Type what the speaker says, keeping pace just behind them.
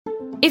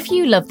If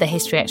you love the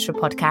History Extra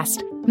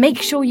podcast,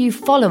 make sure you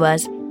follow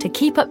us to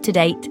keep up to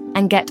date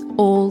and get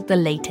all the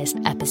latest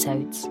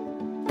episodes.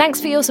 Thanks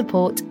for your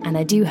support, and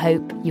I do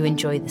hope you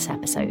enjoy this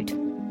episode.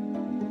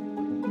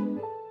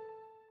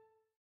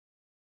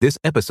 This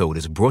episode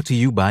is brought to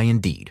you by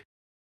Indeed.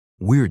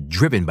 We're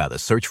driven by the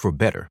search for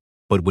better,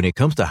 but when it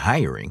comes to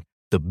hiring,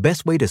 the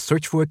best way to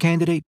search for a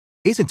candidate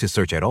isn't to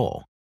search at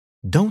all.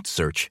 Don't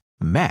search,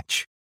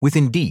 match with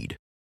Indeed.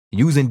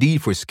 Use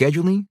Indeed for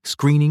scheduling,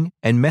 screening,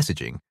 and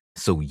messaging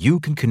so you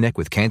can connect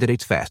with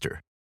candidates faster.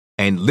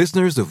 And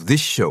listeners of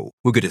this show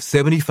will get a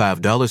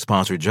 $75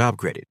 sponsored job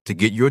credit to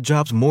get your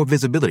jobs more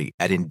visibility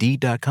at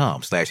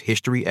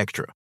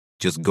Indeed.com/HistoryExtra.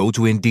 Just go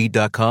to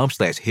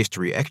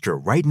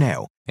Indeed.com/HistoryExtra right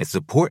now and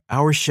support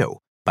our show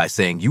by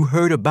saying you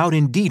heard about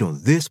Indeed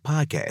on this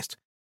podcast.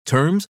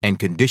 Terms and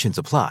conditions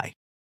apply.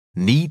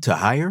 Need to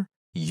hire?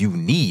 You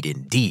need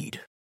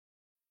Indeed.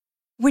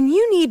 When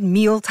you need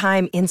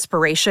mealtime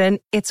inspiration,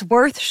 it's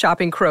worth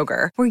shopping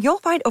Kroger, where you'll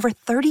find over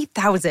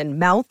 30,000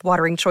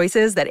 mouth-watering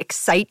choices that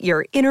excite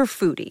your inner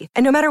foodie.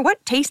 And no matter what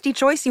tasty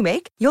choice you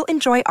make, you'll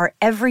enjoy our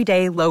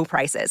everyday low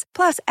prices,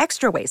 plus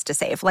extra ways to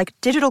save, like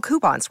digital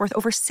coupons worth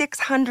over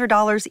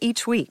 $600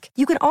 each week.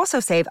 You can also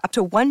save up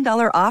to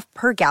 $1 off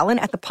per gallon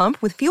at the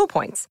pump with fuel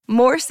points.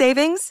 More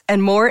savings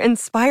and more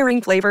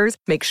inspiring flavors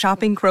make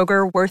shopping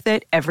Kroger worth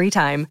it every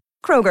time.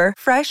 Kroger,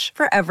 fresh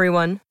for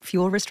everyone.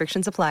 Fuel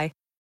restrictions apply.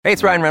 Hey,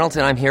 it's Ryan Reynolds,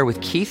 and I'm here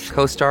with Keith,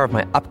 co-star of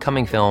my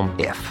upcoming film,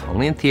 If,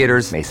 only in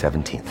theaters May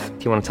 17th.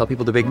 Do you want to tell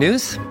people the big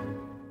news?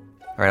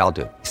 All right, I'll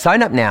do it.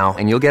 Sign up now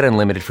and you'll get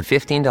unlimited for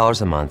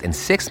 $15 a month and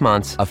 6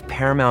 months of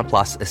Paramount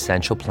Plus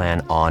Essential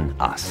Plan on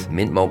us.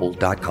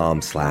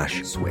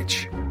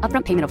 MintMobile.com/switch.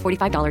 Upfront payment of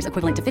 $45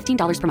 equivalent to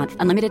 $15 per month.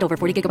 Unlimited over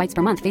 40 gigabytes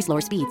per month. Face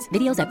lower speeds.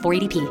 Videos at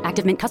 480p.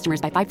 Active Mint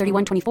customers by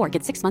 531.24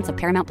 get 6 months of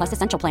Paramount Plus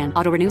Essential Plan.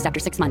 Auto renews after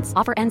 6 months.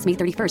 Offer ends May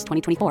 31st,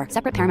 2024.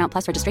 Separate Paramount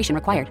Plus registration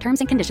required. Terms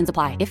and conditions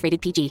apply if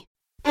rated PG.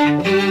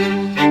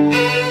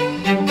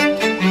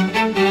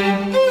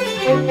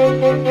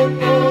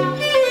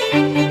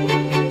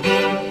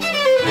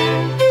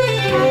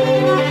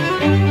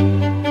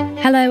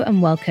 Hello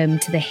and welcome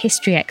to the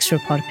History Extra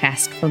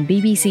podcast from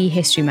BBC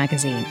History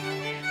Magazine,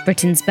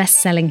 Britain's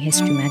best-selling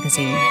history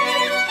magazine.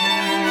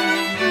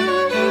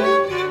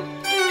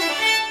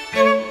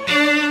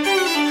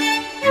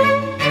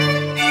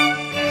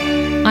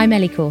 I'm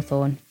Ellie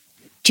Cawthorne.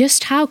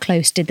 Just how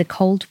close did the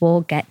Cold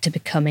War get to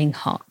becoming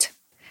hot?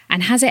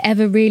 And has it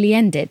ever really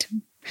ended?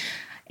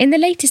 In the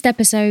latest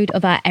episode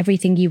of our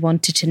Everything You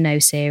Wanted to Know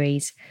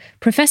series,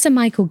 Professor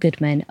Michael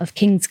Goodman of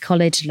King's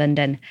College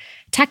London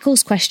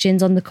tackles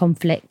questions on the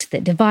conflict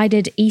that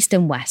divided East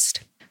and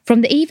West,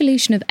 from the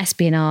evolution of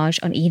espionage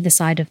on either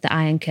side of the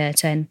Iron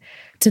Curtain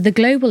to the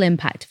global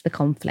impact of the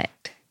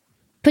conflict.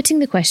 Putting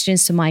the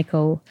questions to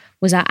Michael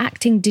was our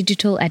acting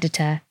digital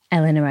editor,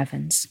 Eleanor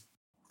Evans.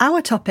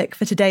 Our topic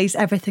for today's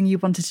Everything You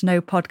Wanted to Know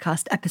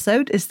podcast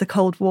episode is the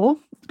Cold War.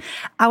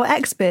 Our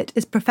expert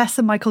is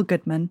Professor Michael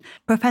Goodman,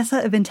 Professor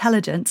of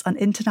Intelligence and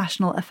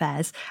International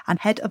Affairs and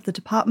Head of the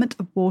Department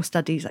of War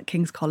Studies at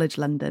King's College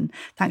London.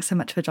 Thanks so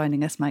much for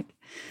joining us, Mike.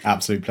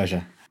 Absolute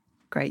pleasure.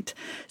 Great.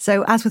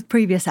 So as with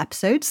previous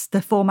episodes,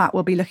 the format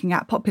will be looking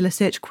at popular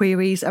search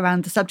queries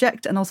around the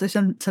subject and also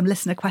some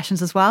listener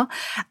questions as well.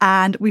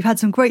 And we've had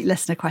some great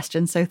listener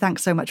questions, so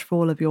thanks so much for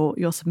all of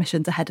your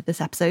submissions ahead of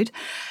this episode.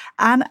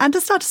 And to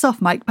start us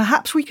off, Mike,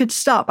 perhaps we could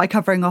start by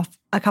covering off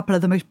a couple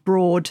of the most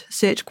broad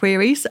search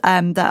queries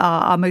that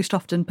are most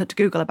often put to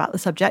Google about the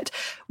subject,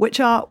 which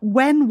are: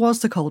 when was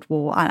the Cold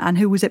War and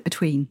who was it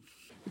between?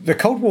 The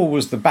Cold War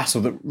was the battle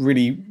that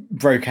really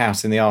broke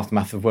out in the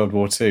aftermath of World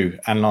War II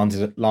and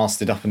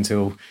lasted up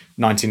until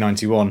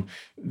 1991.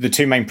 The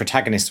two main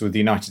protagonists were the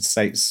United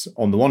States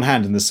on the one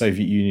hand and the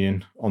Soviet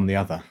Union on the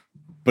other.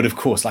 But of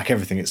course, like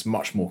everything, it's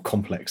much more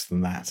complex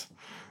than that.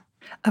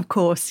 Of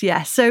course,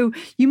 yes. So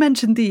you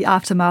mentioned the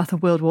aftermath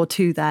of World War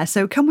II there.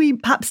 So can we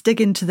perhaps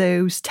dig into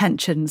those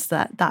tensions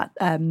that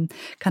kind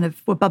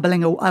of were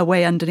bubbling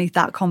away underneath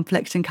that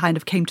conflict and kind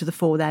of came to the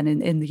fore then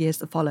in the years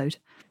that followed?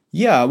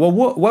 Yeah, well,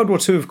 World War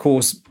II, of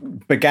course,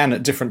 began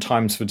at different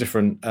times for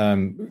different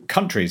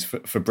countries.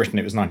 For Britain,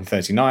 it was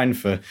 1939.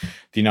 For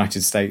the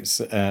United States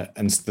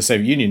and the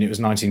Soviet Union, it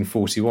was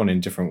 1941 in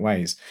different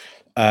ways.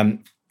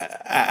 And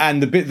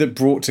the bit that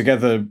brought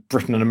together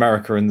Britain and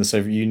America and the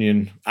Soviet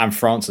Union and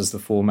France as the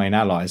four main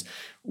allies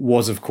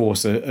was, of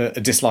course, a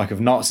dislike of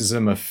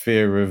Nazism, a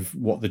fear of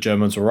what the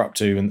Germans were up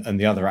to and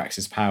the other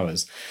Axis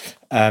powers,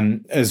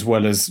 as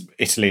well as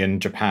Italy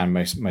and Japan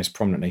most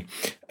prominently.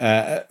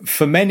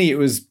 For many, it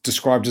was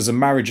described as a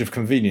marriage of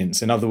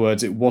convenience. In other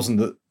words, it wasn't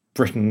that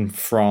Britain,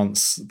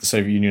 France, the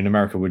Soviet Union, and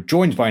America were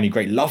joined by any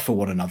great love for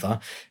one another.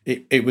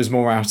 It was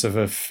more out of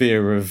a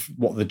fear of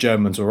what the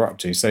Germans were up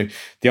to. So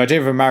the idea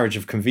of a marriage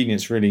of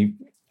convenience really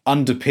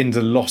underpinned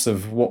a lot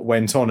of what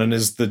went on. And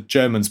as the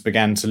Germans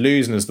began to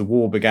lose and as the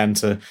war began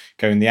to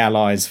go in the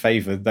Allies'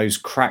 favour, those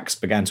cracks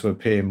began to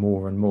appear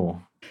more and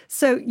more.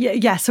 So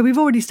so we've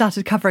already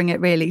started covering it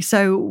really.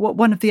 So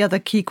one of the other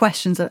key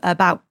questions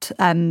about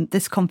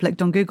this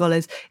conflict on Google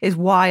is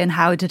why and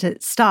how did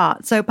it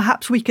start? So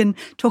perhaps we can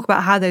talk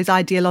about how those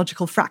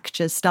ideological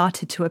fractures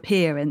started to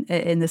appear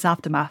in this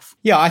aftermath.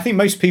 Yeah, I think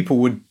most people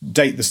would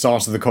date the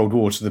start of the Cold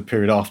War to the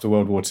period after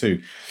World War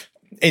II.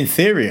 In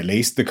theory, at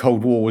least, the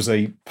Cold War was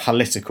a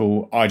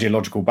political,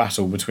 ideological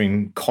battle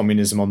between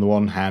communism on the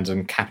one hand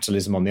and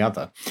capitalism on the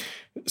other.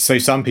 So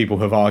some people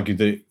have argued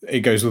that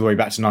it goes all the way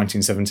back to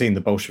 1917, the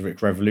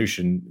Bolshevik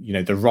Revolution,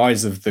 the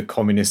rise of the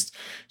communist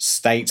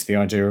state, the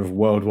idea of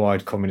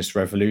worldwide communist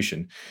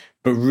revolution.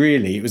 But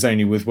really, it was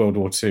only with World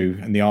War II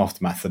and the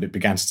aftermath that it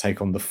began to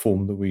take on the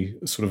form that we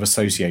sort of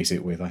associate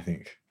it with, I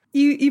think.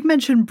 You've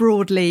mentioned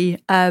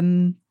broadly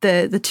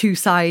the two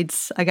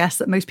sides, I guess,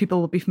 that most people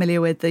will be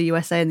familiar with, the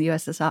USA and the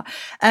USSR.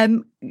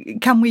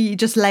 Can we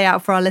just lay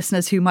out for our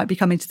listeners who might be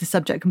coming to the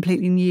subject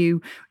completely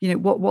new,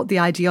 what the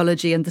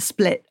ideology and the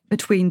split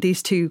between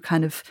these two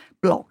kind of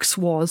blocks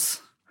was?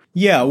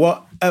 Yeah,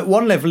 well, at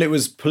one level, it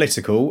was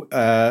political.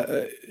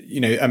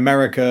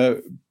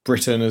 America,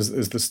 Britain, as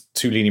the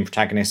two leading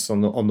protagonists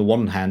on the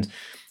one hand,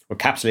 were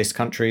capitalist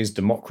countries,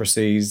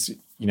 democracies,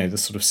 the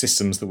sort of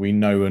systems that we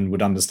know and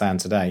would understand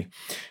today.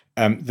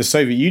 The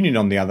Soviet Union,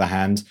 on the other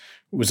hand,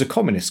 was a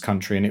communist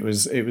country, and it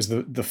was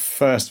the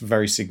first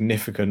very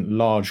significant,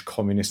 large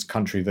communist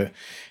country that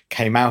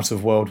came out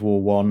of World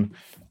War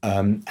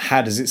I,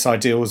 had as its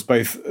ideals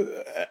both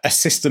a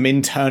system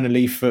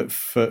internally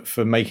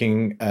for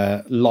making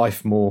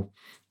life more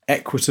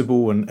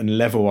equitable and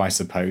level, I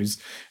suppose.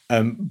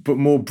 But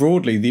more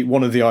broadly,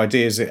 one of the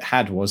ideas it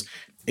had was,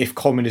 if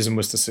communism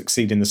was to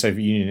succeed in the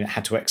Soviet Union, it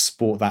had to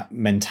export that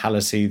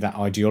mentality, that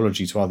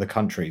ideology to other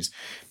countries.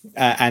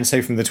 And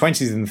so from the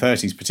 20s and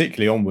 30s,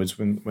 particularly onwards,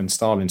 when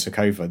Stalin took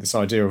over, this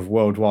idea of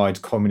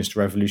worldwide communist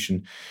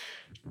revolution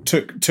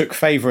took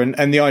favour.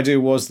 And the idea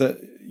was that,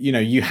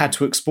 you had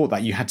to export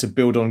that. You had to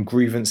build on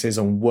grievances,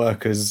 on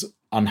workers'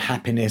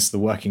 unhappiness, the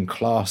working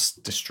class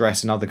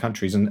distress in other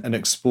countries, and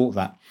export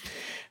that.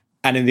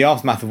 And in the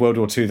aftermath of World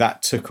War II,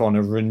 that took on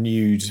a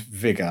renewed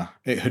vigour.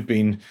 It had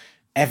been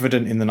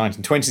evident in the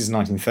 1920s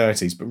and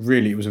 1930s, but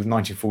really it was with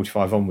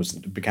 1945 onwards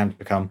that it began to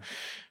become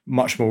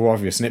much more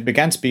obvious. And it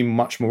began to be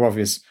much more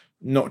obvious,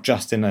 not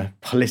just in a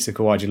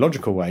political,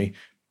 ideological way,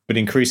 but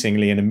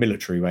increasingly in a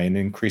military way, and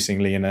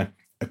increasingly in a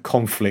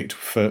conflict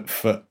for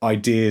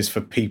ideas,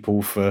 for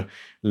people, for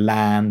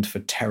land, for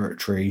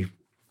territory.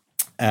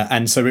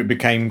 And so it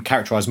became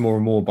characterised more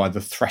and more by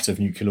the threat of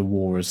nuclear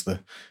war as the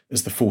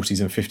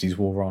 40s and 50s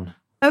wore on.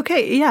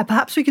 Okay, yeah,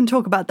 perhaps we can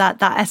talk about that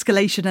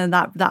escalation and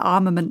that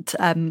armament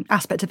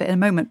aspect of it in a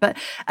moment. But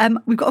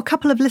we've got a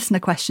couple of listener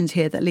questions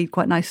here that lead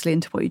quite nicely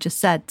into what you just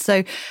said.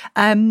 So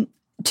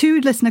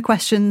two listener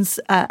questions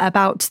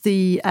about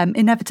the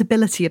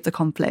inevitability of the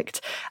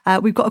conflict.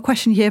 We've got a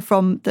question here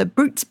from the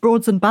Brutes,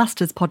 Broads and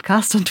Bastards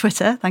podcast on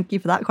Twitter. Thank you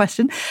for that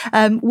question.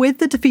 With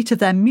the defeat of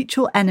their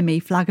mutual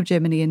enemy, Flag of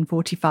Germany, in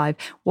 1945,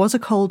 was a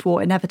Cold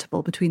War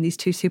inevitable between these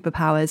two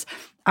superpowers?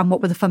 And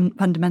what were the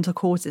fundamental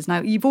causes? Now,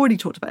 you've already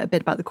talked a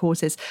bit about the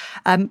causes,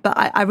 but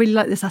I really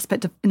like this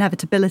aspect of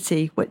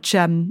inevitability, which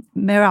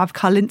Mirav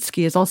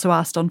Karlinsky has also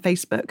asked on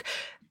Facebook.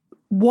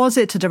 Was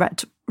it a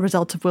direct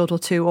result of World War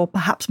II, or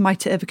perhaps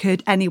might it have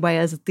occurred anyway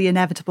as the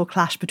inevitable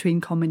clash between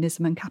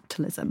communism and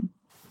capitalism?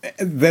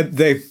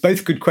 They're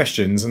both good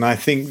questions, and I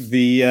think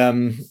the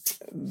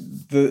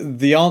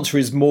answer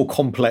is more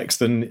complex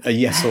than a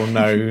yes or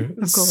no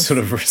sort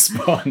of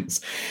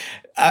response.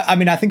 I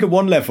mean, I think at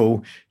one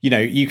level,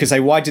 you could say,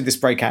 why did this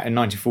break out in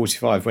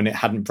 1945 when it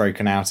hadn't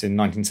broken out in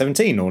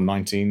 1917 or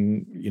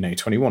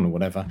 1921 or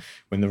whatever,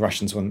 when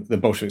the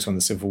Bolsheviks won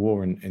the Civil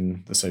War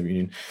in the Soviet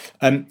Union?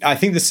 I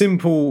think the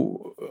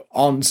simple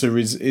answer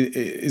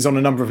is on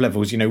a number of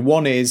levels.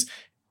 One is,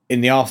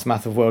 in the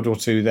aftermath of World War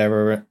II,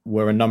 there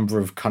were a number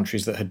of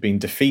countries that had been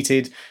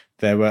defeated.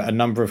 There were a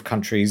number of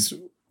countries,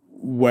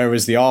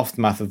 whereas the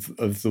aftermath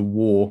of the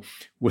war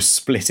was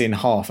split in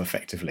half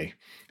effectively.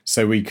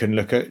 So we can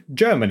look at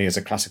Germany as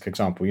a classic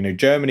example.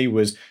 Germany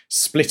was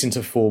split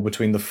into four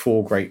between the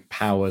four great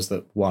powers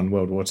that won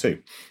World War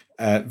II.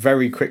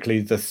 Very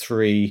quickly, the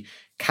three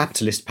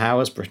capitalist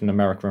powers, Britain,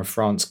 America, and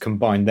France,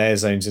 combined their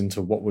zones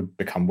into what would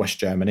become West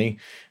Germany.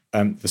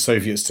 The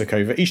Soviets took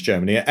over East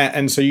Germany.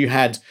 And so you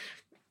had,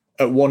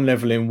 at one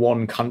level in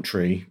one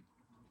country,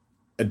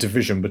 a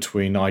division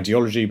between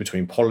ideology,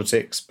 between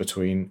politics,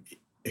 between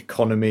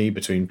economy,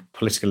 between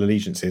political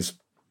allegiances.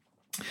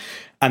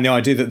 And the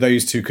idea that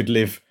those two could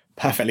live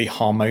perfectly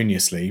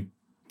harmoniously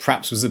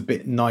perhaps was a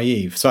bit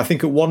naive. So I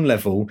think at one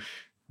level,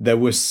 there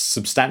were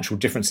substantial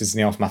differences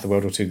in the aftermath of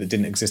World War II that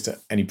didn't exist at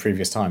any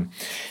previous time.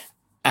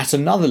 At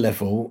another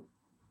level,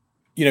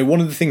 one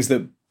of the things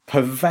that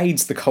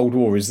pervades the Cold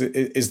War is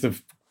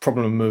the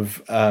problem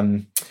of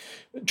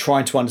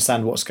trying to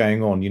understand what's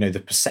going on, the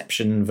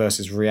perception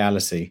versus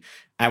reality.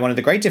 And one of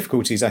the great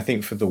difficulties, I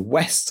think, for the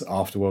West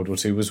after World War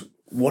II was,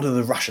 what are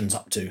the Russians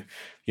up to?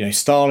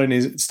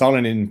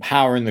 Stalin in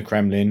power in the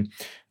Kremlin.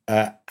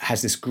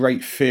 has this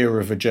great fear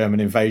of a German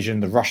invasion.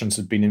 The Russians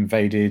had been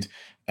invaded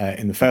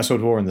in the First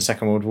World War and the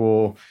Second World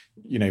War,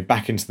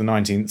 back into the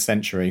 19th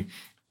century.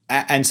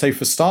 And so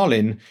for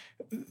Stalin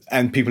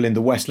and people in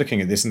the West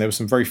looking at this, and there were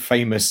some very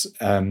famous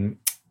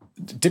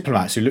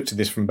diplomats who looked at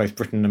this from both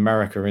Britain and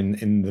America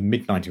in the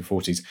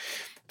mid-1940s,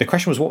 the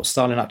question was, what's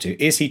Stalin up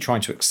to? Is he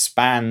trying to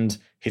expand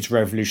his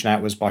revolution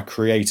outwards by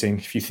creating,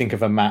 if you think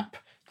of a map,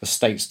 the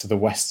states to the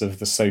west of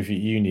the Soviet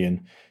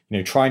Union,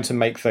 trying to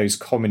make those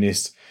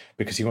communist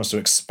because he wants to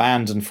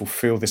expand and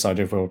fulfill this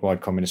idea of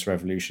worldwide communist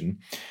revolution?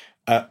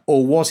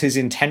 Or was his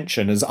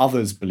intention, as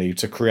others believe,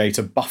 to create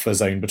a buffer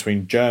zone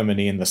between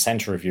Germany and the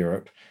centre of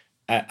Europe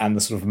and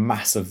the sort of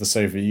mass of the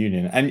Soviet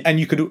Union? And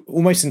you could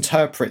almost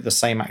interpret the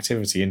same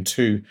activity in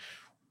two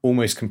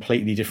almost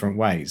completely different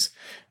ways.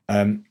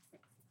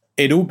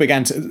 It all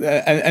began to,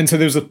 and so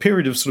there was a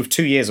period of sort of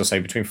 2 years or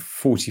so between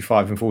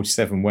 45 and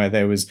 47 where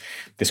there was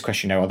this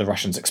question, are the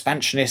Russians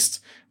expansionist?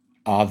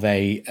 Are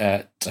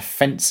they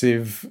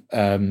defensive?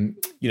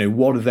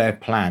 What are their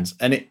plans?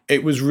 And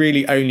it was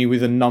really only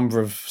with a number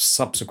of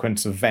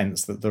subsequent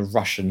events that the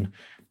Russian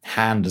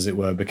hand, as it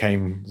were,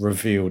 became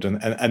revealed.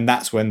 And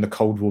that's when the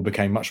Cold War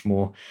became much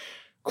more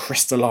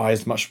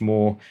crystallized, much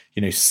more,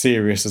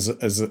 serious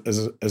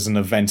as an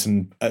event.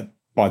 And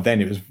by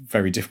then it was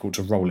very difficult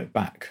to roll it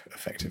back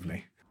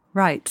effectively.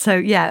 Right.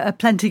 So,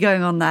 plenty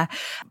going on there.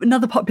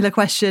 Another popular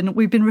question,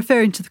 we've been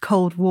referring to the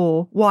Cold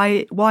War.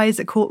 Why is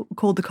it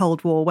called the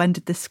Cold War? When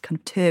did this kind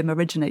of term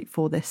originate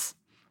for this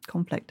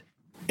conflict?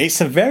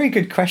 It's a very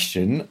good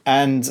question.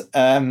 And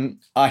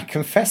I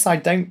confess I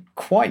don't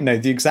quite know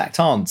the exact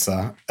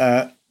answer.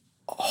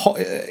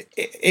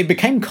 It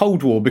became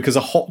Cold War because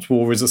a hot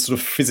war is a sort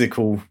of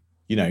physical,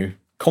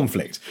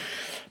 conflict.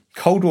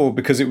 Cold War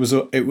because it was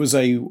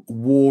a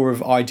war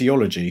of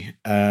ideology,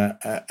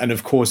 and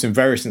of course, in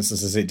various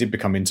instances, it did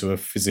become into a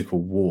physical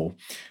war.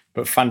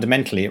 But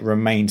fundamentally, it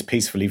remained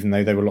peaceful, even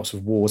though there were lots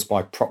of wars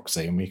by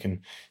proxy, and we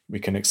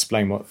can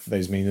explain what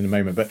those mean in a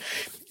moment. But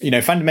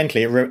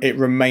fundamentally, it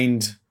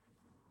remained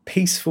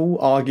peaceful,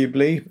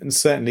 arguably, and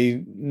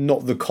certainly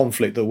not the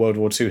conflict that World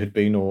War II had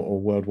been, or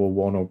World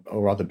War I,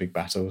 or other big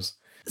battles.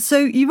 So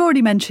you've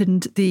already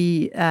mentioned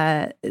the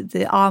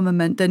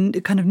armament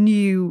and kind of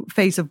new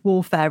phase of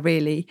warfare,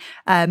 really.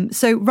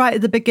 So right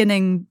at the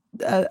beginning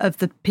of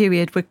the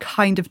period, we're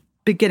kind of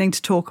beginning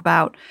to talk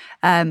about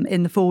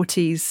in the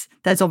 40s,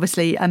 there's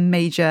obviously a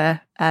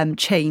major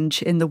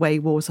change in the way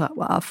wars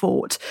are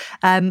fought.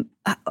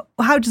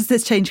 How does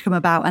this change come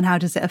about, and how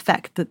does it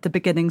affect the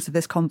beginnings of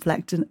this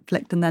conflict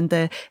and then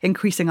the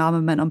increasing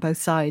armament on both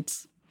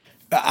sides?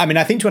 I mean,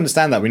 I think to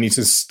understand that, we need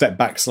to step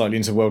back slightly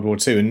into World War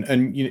II,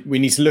 and we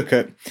need to look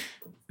at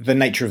the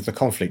nature of the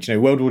conflict.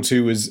 World War II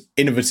was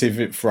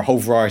innovative for a whole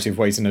variety of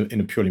ways in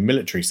a purely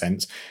military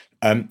sense.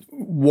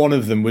 One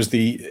of them was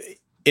the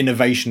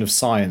innovation of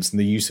science and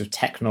the use of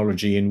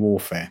technology in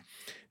warfare.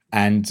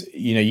 And,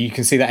 you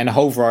can see that in a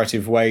whole variety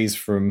of ways,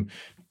 from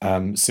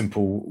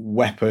simple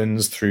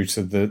weapons through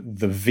to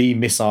the V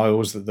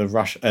missiles that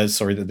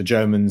that the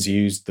Germans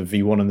used, the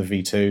V1 and the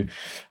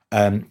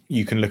V2.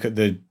 You can look at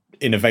the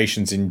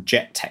innovations in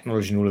jet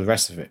technology and all of the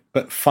rest of it.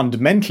 But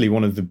fundamentally,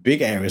 one of the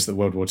big areas that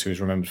World War II is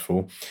remembered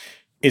for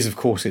is, of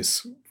course,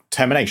 its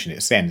termination,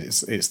 its end.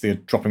 It's the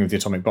dropping of the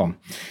atomic bomb.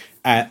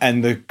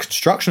 And the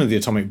construction of the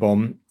atomic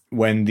bomb,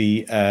 when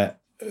the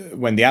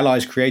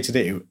Allies created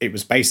it, it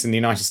was based in the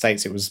United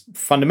States. It was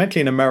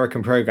fundamentally an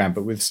American program,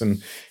 but with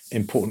some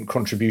important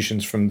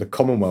contributions from the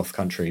Commonwealth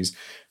countries.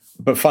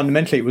 But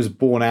fundamentally, it was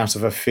born out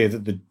of a fear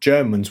that the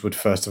Germans would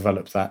first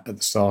develop that at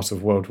the start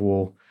of World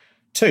War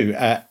II.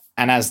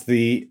 And as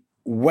the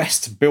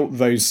West built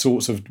those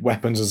sorts of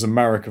weapons, as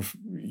America,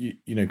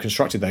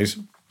 constructed those,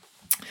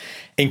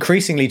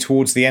 increasingly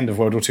towards the end of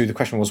World War II, the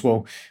question was,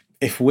 well,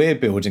 if we're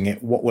building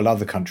it, what will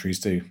other countries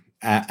do?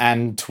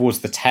 And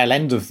towards the tail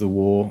end of the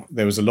war,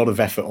 there was a lot of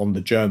effort on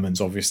the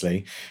Germans,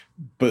 obviously,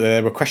 but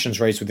there were questions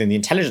raised within the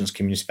intelligence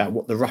community about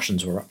what the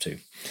Russians were up to.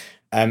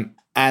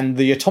 And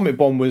the atomic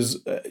bomb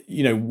was,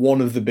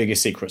 one of the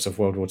biggest secrets of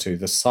World War II.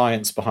 The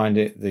science behind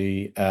it,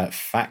 the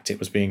fact it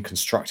was being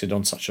constructed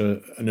on such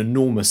an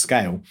enormous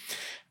scale.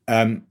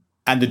 And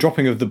the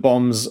dropping of the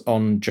bombs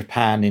on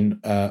Japan in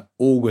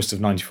August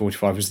of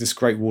 1945 was this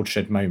great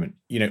watershed moment.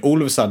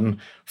 All of a sudden,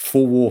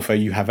 for warfare,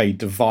 you have a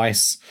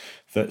device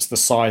that's the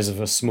size of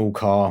a small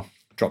car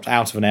dropped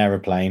out of an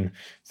aeroplane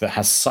that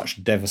has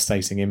such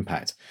devastating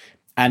impact.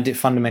 And it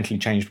fundamentally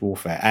changed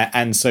warfare.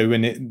 And so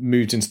when it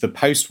moved into the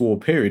post-war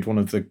period,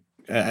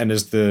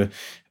 as the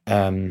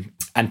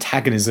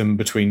antagonism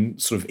between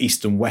sort of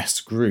East and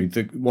West grew,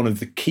 one of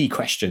the key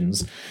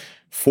questions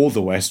for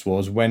the West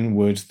was, when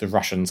would the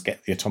Russians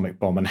get the atomic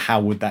bomb, and how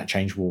would that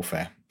change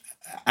warfare?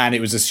 And it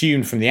was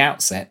assumed from the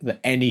outset that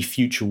any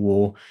future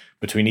war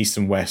between East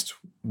and West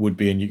would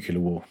be a nuclear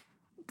war.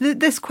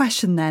 This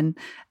question then,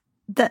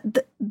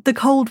 the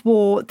Cold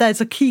War, there's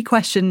a key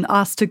question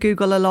asked to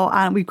Google a lot,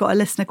 and we've got a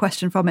listener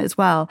question from it as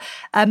well.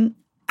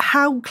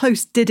 How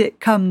close did it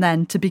come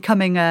then to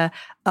becoming a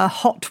a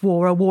hot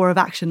war, a war of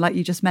action, like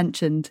you just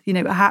mentioned? You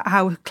know,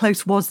 how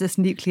close was this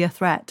nuclear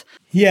threat?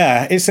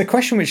 Yeah, it's a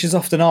question which is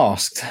often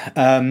asked,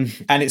 and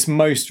it's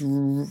most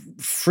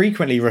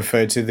frequently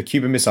referred to the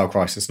Cuban Missile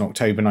Crisis in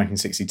October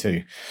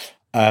 1962.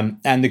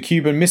 And the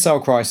Cuban Missile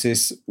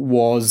Crisis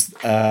was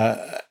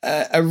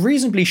a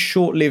reasonably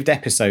short-lived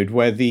episode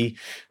where the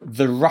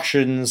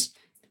Russians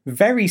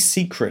very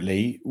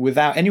secretly,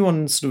 without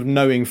anyone sort of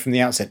knowing from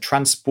the outset,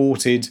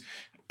 transported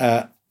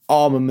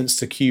armaments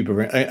to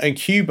Cuba. And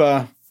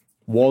Cuba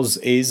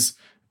is,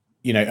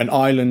 you know, an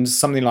island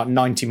something like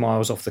 90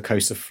 miles off the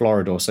coast of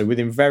Florida, so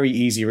within very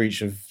easy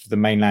reach of the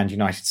mainland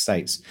United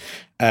States.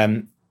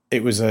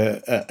 It was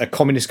a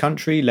communist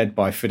country led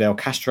by Fidel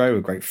Castro,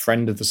 a great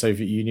friend of the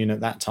Soviet Union at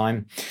that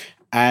time.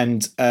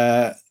 And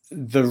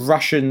the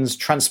Russians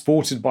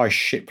transported by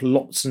ship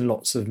lots and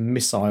lots of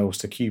missiles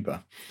to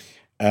Cuba.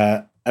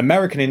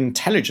 American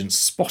intelligence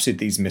spotted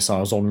these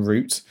missiles en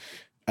route.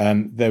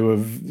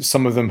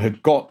 Some of them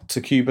had got to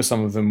Cuba,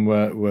 some of them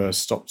were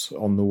stopped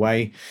on the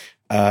way.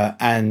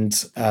 And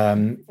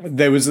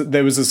there was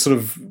a sort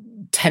of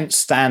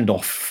tense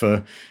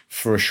standoff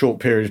for a short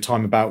period of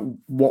time about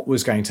what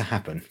was going to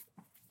happen.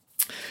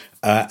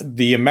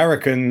 The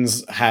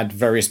Americans had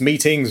various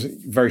meetings.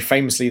 Very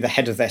famously, the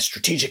head of their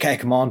Strategic Air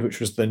Command, which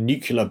was the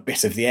nuclear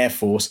bit of the Air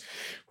Force,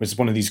 was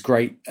one of these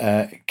great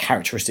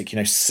characteristic, you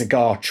know,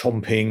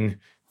 cigar-chomping,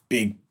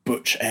 big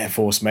butch Air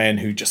Force men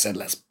who just said,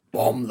 let's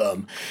bomb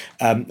them.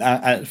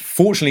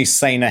 Fortunately,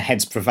 saner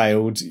heads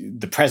prevailed.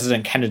 The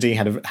President Kennedy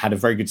had a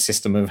very good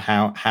system of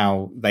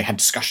how they had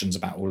discussions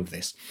about all of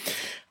this.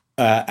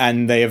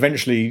 And they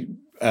eventually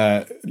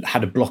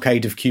had a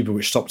blockade of Cuba,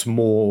 which stopped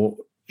more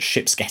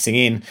ships getting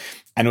in.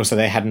 And also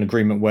they had an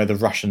agreement where the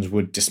Russians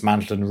would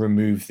dismantle and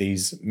remove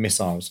these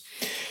missiles.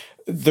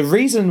 The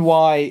reason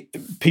why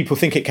people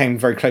think it came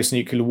very close to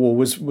nuclear war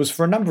was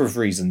for a number of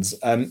reasons.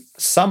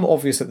 Some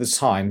obvious at the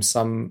time,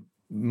 some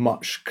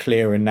much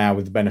clearer now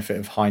with the benefit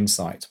of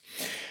hindsight.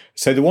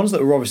 So the ones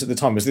that were obvious at the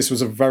time was this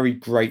was a very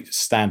great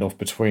standoff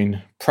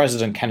between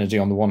President Kennedy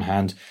on the one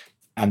hand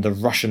and the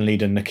Russian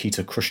leader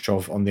Nikita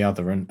Khrushchev on the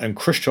other. And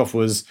Khrushchev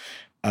was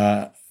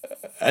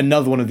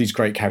another one of these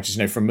great characters,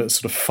 you know, from a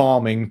sort of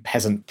farming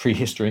peasant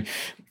prehistory.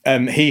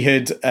 He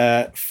had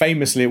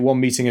famously at one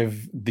meeting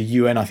of the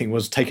UN, I think,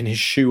 was taken his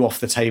shoe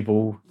off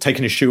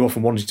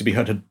and wanted to be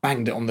heard, had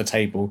banged it on the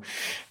table.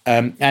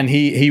 And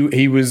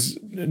he was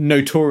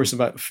notorious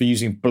for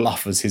using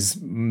bluff as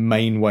his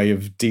main way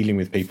of dealing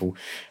with people.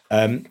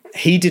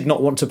 He did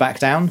not want to back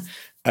down.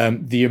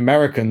 The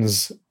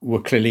Americans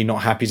were clearly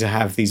not happy to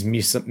have these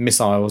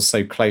missiles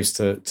so close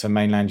to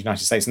mainland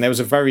United States. And there was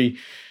a very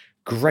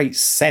great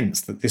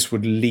sense that this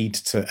would lead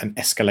to an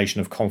escalation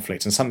of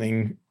conflict, and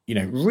something, you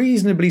know,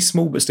 reasonably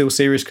small but still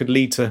serious could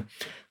lead to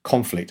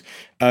conflict.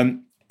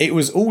 It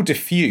was all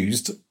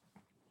diffused,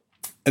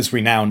 as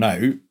we now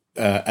know,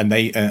 and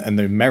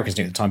the Americans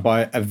knew at the time,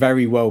 by a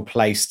very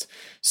well-placed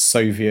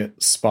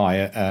Soviet spy,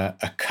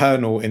 a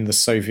colonel in the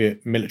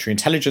Soviet military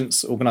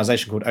intelligence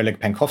organization called Oleg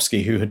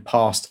Penkovsky, who had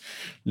passed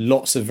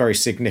lots of very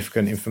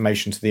significant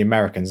information to the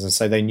Americans. And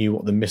so they knew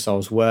what the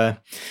missiles were.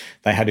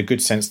 They had a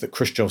good sense that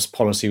Khrushchev's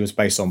policy was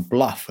based on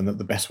bluff, and that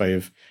the best way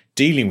of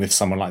dealing with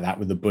someone like that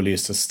with the bully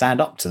is to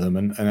stand up to them,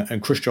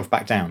 and Khrushchev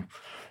back down.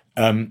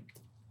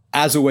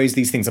 As always,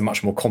 these things are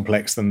much more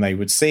complex than they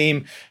would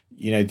seem.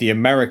 You know, the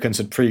Americans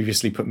had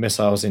previously put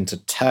missiles into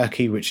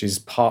Turkey, which is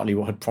partly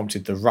what had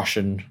prompted the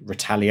Russian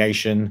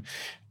retaliation.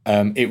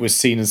 It was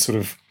seen as sort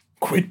of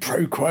quid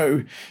pro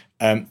quo.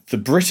 The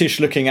British,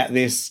 looking at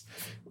this,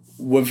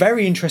 were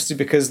very interested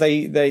because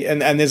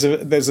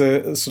there's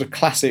a sort of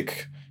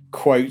classic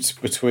quote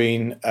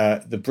between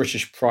the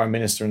British Prime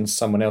Minister and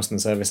someone else in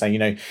the service saying, you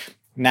know,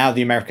 now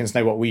the Americans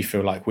know what we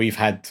feel like. We've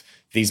had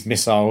these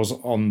missiles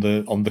on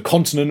the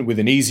continent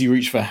within easy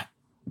reach for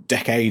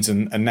decades,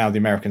 and now the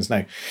Americans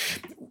know.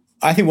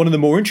 I think one of the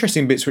more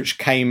interesting bits which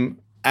came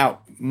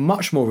out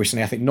much more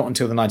recently, I think not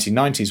until the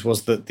 1990s,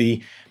 was that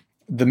the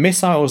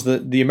missiles,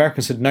 that the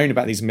Americans had known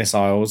about these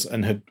missiles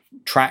and had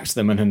tracked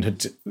them and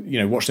had, you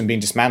know, watched them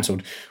being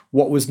dismantled.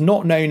 What was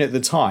not known at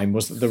the time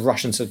was that the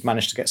Russians had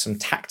managed to get some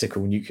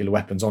tactical nuclear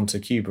weapons onto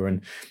Cuba,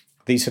 and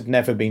these had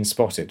never been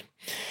spotted.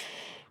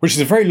 Which is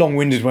a very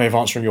long-winded way of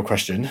answering your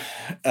question.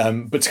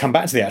 But to come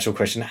back to the actual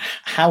question,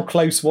 how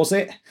close was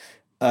it?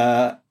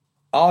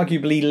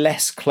 Arguably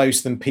less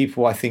close than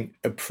people, I think,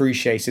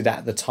 appreciated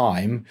at the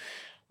time.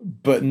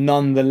 But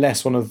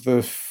nonetheless, one of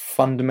the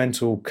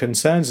fundamental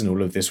concerns in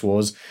all of this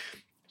was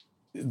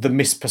the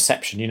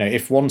misperception. You know,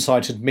 if one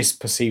side had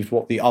misperceived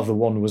what the other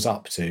one was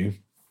up to,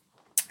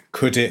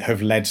 could it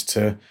have led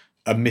to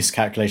a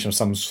miscalculation of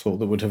some sort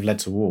that would have led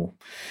to war?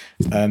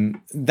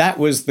 That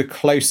was the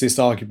closest,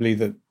 arguably,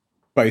 that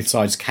both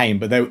sides came,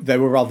 but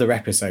there were other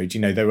episodes.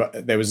 You know,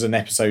 there was an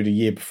episode a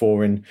year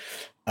before in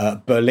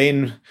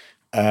Berlin,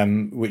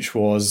 which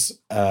was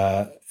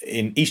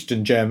in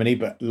eastern Germany,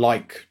 but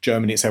like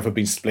Germany itself had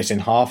been split in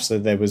half. So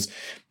there was,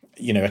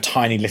 you know, a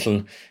tiny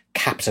little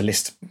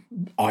capitalist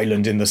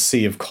island in the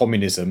sea of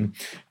communism,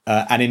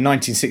 And in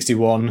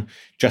 1961,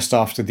 just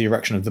after the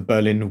erection of the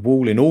Berlin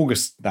Wall in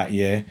August that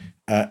year,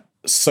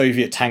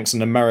 Soviet tanks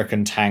and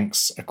American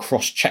tanks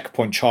across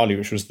Checkpoint Charlie,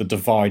 which was the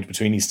divide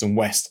between East and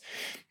West,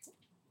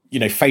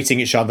 facing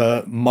each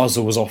other,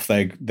 muzzles off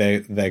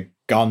their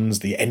guns,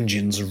 the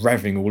engines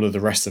revving, all of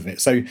the rest of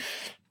it. So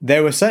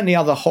there were certainly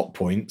other hot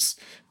points.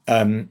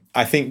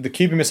 I think the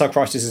Cuban Missile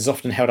Crisis is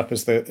often held up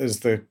as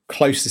the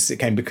closest it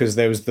came because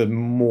there was the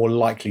more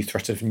likely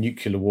threat of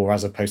nuclear war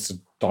as opposed to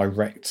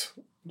direct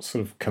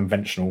sort of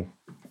conventional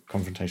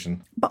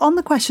confrontation. But on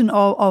the question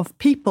of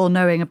people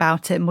knowing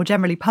about it, more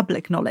generally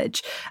public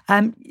knowledge,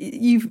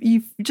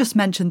 you've just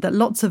mentioned that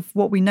lots of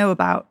what we know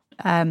about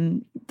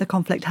the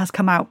conflict has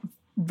come out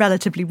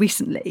relatively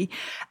recently.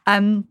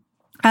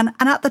 And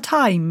at the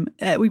time,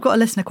 we've got a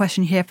listener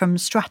question here from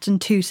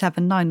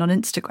Stratton279 on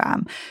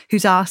Instagram,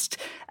 who's asked,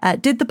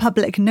 did the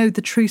public know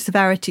the true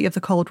severity of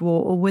the Cold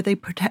War, or were they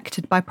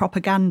protected by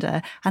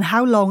propaganda? And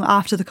how long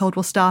after the Cold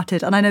War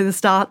started, and I know the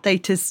start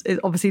date is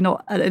obviously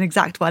not an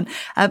exact one,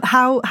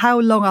 how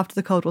long after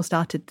the Cold War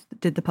started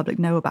did the public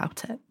know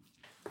about it?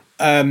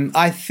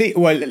 I think,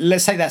 well,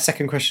 let's take that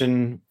second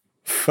question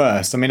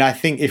first. I mean, I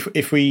think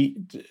if we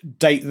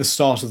date the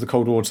start of the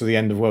Cold War to the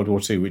end of World War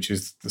II, which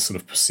is the sort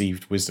of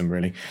perceived wisdom,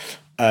 really,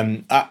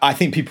 I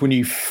think people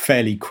knew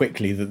fairly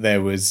quickly that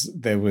there was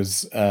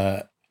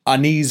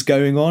unease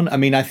going on. I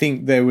mean, I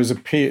think there was a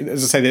period,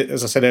 as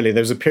I said earlier,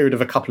 there was a period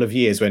of a couple of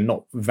years where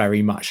not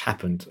very much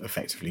happened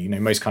effectively.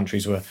 Most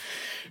countries were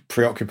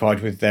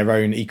preoccupied with their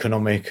own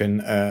economic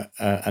and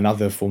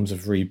other forms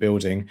of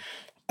rebuilding.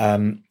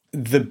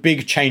 The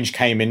big change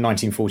came in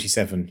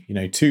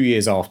 1947, 2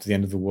 years after the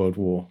end of the World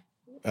War,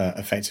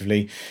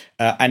 effectively.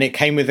 And it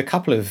came with a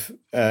couple of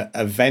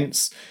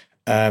events.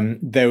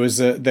 There was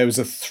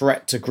a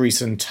threat to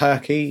Greece and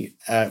Turkey,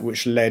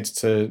 which led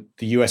to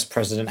the US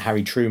President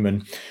Harry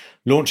Truman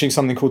launching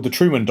something called the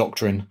Truman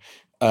Doctrine.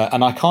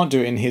 And I can't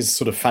do it in his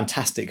sort of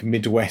fantastic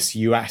Midwest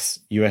US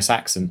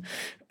accent.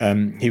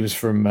 He was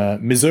from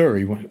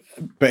Missouri,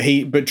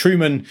 but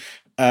Truman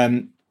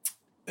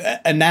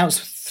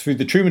announced through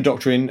the Truman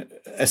Doctrine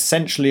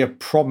essentially a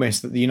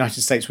promise that the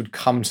United States would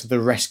come to the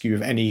rescue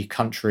of any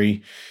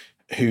country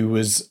who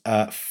was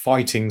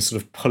fighting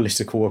sort of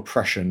political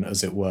oppression,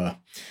 as it were.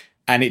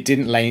 And it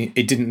didn't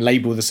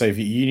label the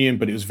Soviet Union,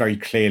 but it was very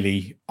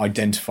clearly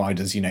identified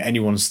as,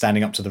 anyone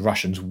standing up to the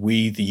Russians,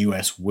 we, the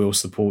US, will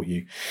support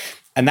you.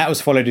 And that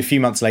was followed a few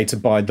months later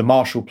by the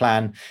Marshall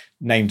Plan,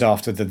 named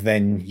after the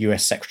then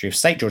US Secretary of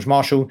State, George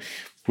Marshall,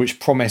 which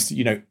promised,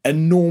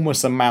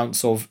 enormous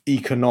amounts of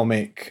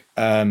economic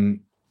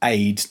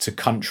aid to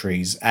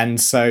countries. And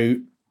so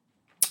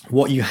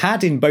what you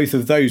had in both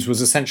of those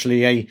was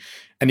essentially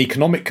an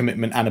economic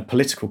commitment and a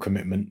political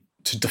commitment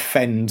to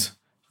defend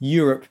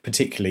Europe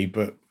particularly,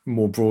 but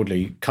more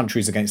broadly,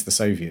 countries against the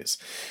Soviets.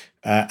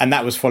 And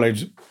that was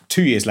followed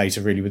 2 years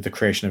later, really, with the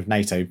creation of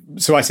NATO.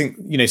 So I think,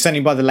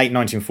 certainly by the late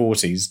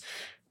 1940s,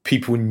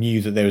 people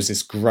knew that there was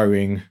this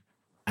growing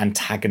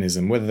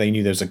antagonism. Whether they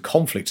knew there was a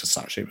conflict as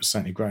such, it was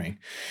certainly growing.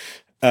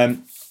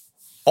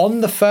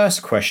 On the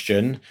first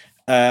question,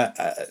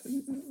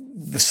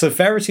 the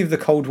severity of the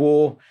Cold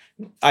War,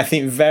 I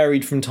think,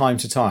 varied from time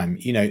to time.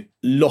 A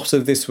lot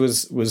of this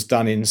was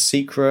done in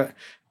secret.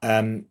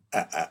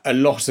 A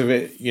lot of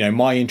it,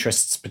 my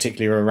interests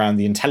particularly are around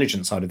the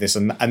intelligence side of this,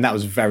 and that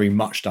was very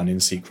much done in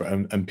secret,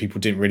 and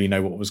people didn't really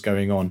know what was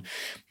going on.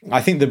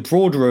 I think the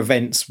broader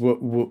events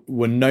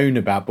were known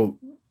about, but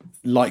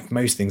like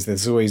most things,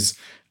 there's always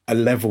a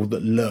level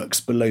that lurks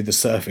below the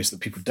surface that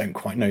people don't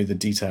quite know the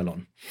detail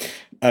on.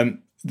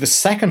 The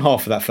second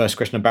half of that first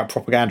question about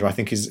propaganda, I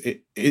think,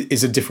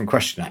 is a different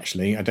question,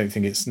 actually. I don't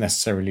think it's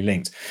necessarily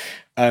linked.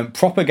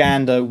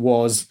 Propaganda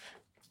was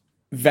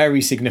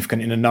very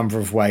significant in a number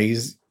of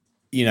ways.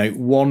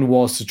 One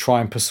was to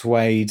try and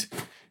persuade.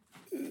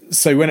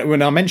 So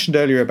when I mentioned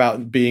earlier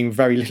about being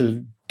very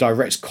little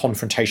direct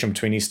confrontation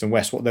between East and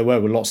West, what there were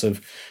lots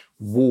of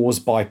wars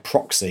by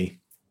proxy.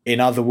 In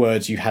other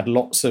words, you had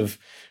lots of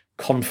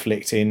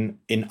conflict in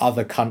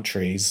other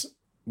countries,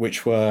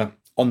 which were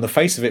on the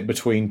face of it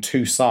between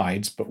two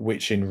sides, but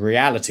which in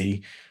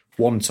reality,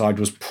 one side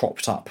was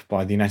propped up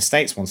by the United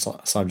States, one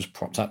side was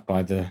propped up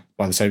by the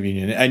Soviet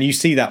Union. And you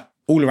see that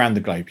all around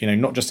the globe,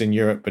 not just in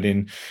Europe, but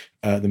in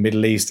the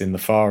Middle East, in the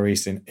Far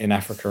East, in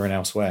Africa and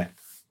elsewhere.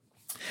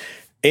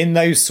 In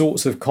those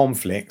sorts of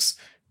conflicts,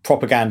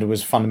 propaganda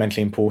was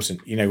fundamentally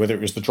important, whether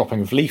it was the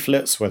dropping of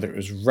leaflets, whether it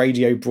was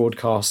radio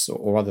broadcasts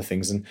or other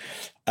things.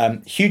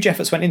 And huge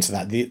efforts went into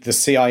that. The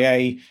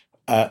CIA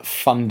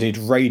funded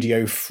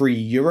Radio Free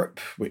Europe,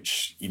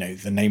 which,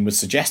 the name would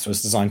suggest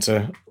was designed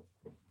to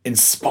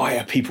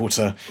inspire people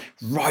to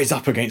rise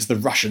up against the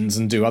Russians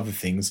and do other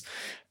things.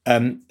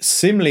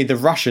 Similarly, the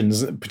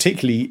Russians,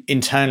 particularly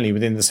internally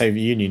within the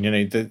Soviet Union,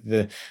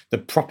 the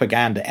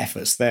propaganda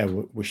efforts there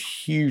were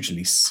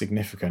hugely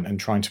significant, and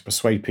trying to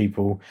persuade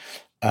people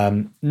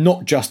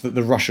not just that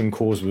the Russian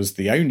cause was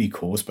the only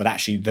cause, but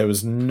actually there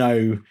was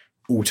no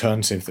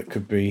alternative that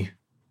could be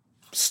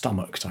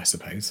stomached, I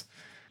suppose.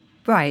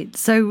 Right.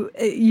 So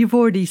you've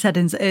already said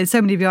in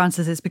so many of your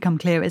answers, it's become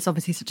clear it's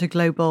obviously such a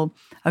global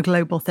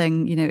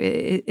thing.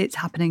 It's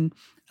happening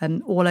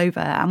all over.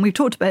 And we've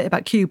talked a bit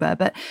about Cuba,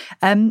 but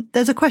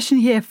there's a question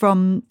here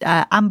from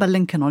Amber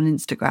Lincoln on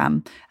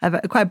Instagram,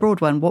 quite a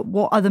broad one.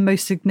 What are the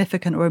most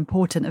significant or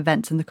important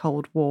events in the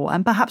Cold War?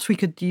 And perhaps we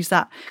could use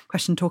that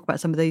question to talk about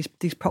some of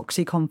these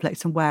proxy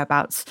conflicts and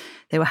whereabouts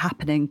they were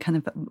happening, kind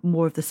of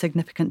more of the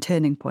significant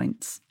turning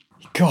points.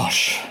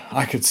 Gosh,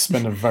 I could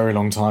spend a very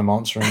long time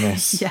answering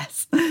this.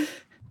 Yes.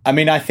 I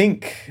mean, I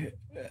think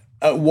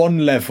at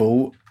one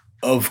level,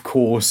 of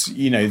course,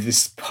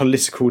 this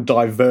political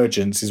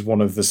divergence is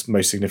one of the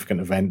most significant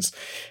events.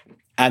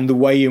 And the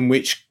way in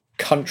which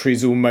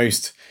countries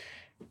almost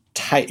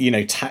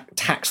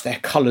tax their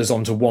colours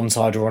onto one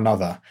side or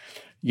another.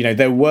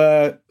 There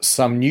were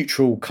some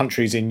neutral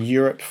countries in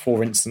Europe,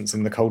 for instance,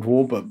 in the Cold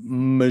War, but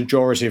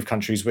majority of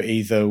countries were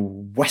either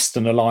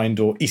Western aligned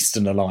or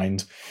Eastern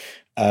aligned.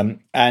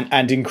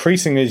 And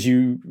increasing as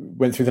you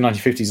went through the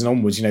 1950s and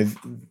onwards,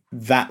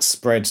 that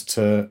spread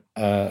to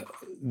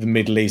the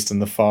Middle East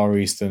and the Far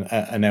East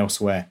and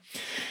elsewhere.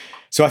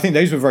 So I think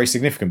those were very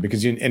significant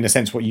because in a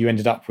sense what you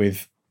ended up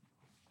with,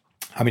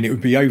 I mean, it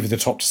would be over the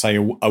top to say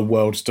a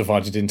world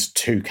divided into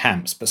two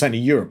camps, but certainly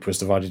Europe was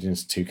divided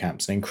into two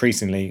camps, and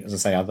increasingly, as I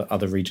say,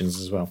 other regions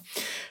as well.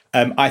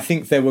 I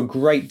think there were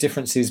great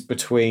differences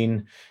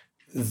between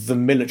the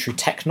military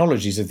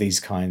technologies of these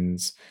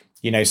kinds.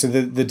 So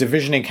the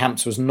division in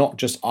camps was not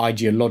just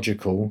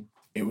ideological,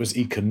 it was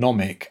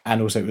economic, and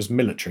also it was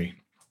military.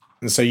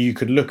 And so you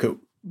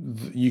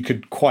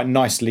could quite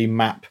nicely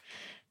map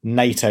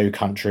NATO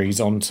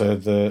countries onto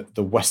the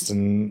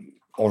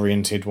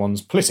Western-oriented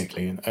ones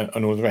politically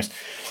and all the rest.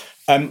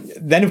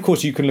 Then, of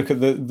course, you can look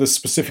at the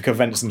specific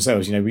events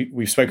themselves.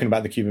 We've spoken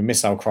about the Cuban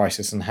Missile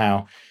Crisis and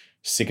how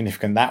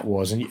significant that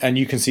was. And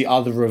you can see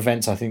other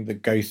events, I think,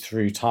 that go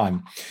through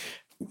time.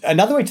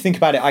 Another way to think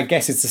about it, I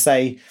guess, is to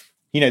say,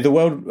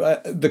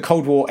 the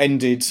Cold War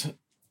ended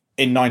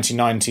in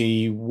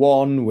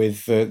 1991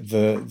 with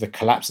the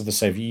collapse of the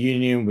Soviet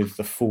Union, with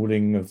the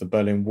falling of the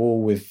Berlin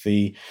Wall, with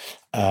the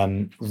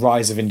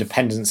rise of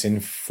independence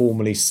in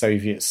formerly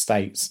Soviet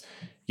states.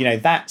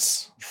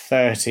 That's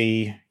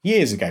 30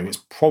 years ago. It's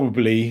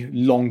probably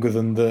longer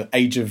than the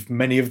age of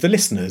many of the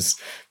listeners.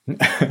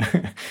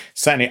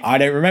 Certainly, I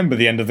don't remember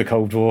the end of the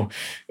Cold War,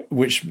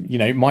 which,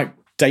 might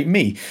date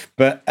me.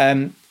 But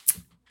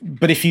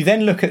if you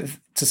then look at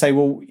to say,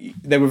 well,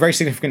 there were very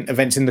significant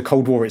events in the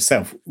Cold War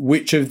itself.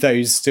 Which of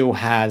those still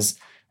has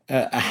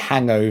a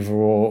hangover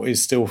or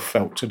is still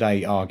felt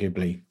today,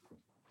 arguably?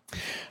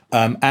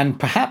 And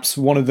perhaps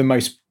one of the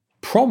most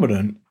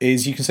prominent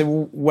is you can say,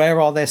 well,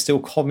 where are there still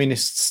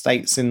communist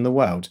states in the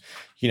world?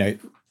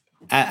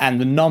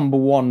 And the number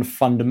one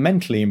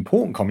fundamentally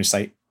important communist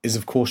state is,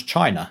 of course,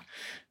 China.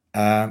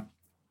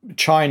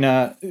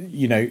 China,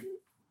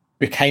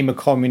 became a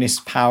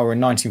communist power in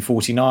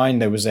 1949.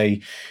 There was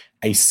a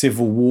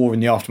civil war in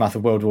the aftermath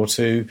of World War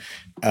II.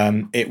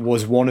 It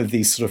was one of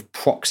these sort of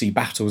proxy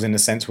battles in a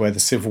sense where the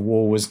Civil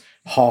War was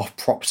half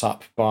propped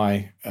up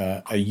by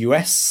a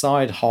US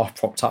side, half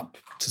propped up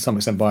to some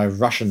extent by a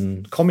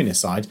Russian communist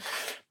side.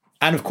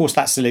 And of course,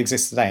 that still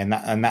exists today,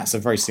 and that's a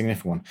very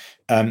significant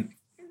one.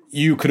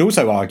 You could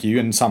also argue,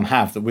 and some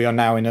have, that we are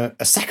now in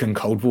a second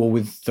Cold War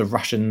with the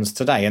Russians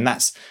today, and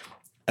that's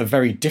a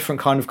very different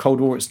kind of Cold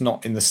War. It's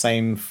not in the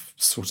same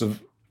sort of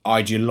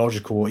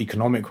ideological or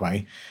economic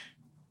way,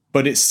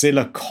 but it's still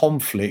a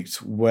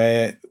conflict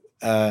where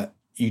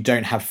you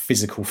don't have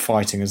physical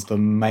fighting as the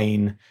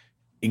main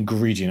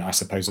ingredient, I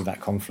suppose, of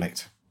that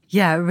conflict.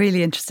 Yeah,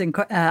 really interesting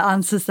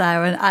answers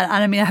there, and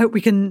I mean, I hope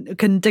we can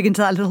dig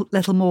into that a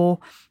little more.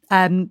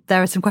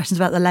 There are some questions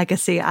about the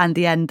legacy and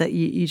the end that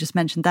you just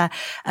mentioned there.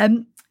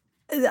 I'm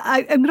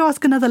going to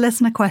ask another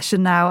listener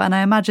question now, and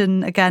I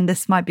imagine again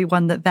this might be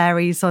one that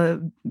varies,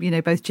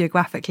 both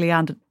geographically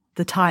and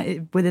the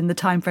time within the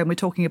time frame we're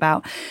talking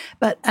about,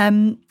 but.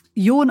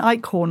 Jorn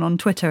Eichhorn on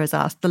Twitter has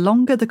asked, the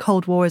longer the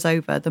Cold War is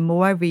over, the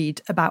more I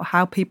read about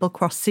how people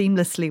cross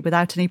seamlessly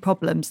without any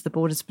problems the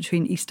borders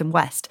between East and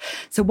West.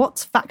 So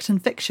what's fact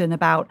and fiction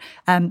about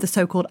the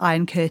so-called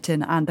Iron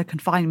Curtain and the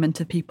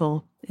confinement of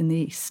people in the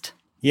East?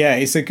 Yeah,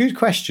 it's a good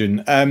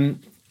question.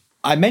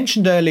 I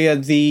mentioned earlier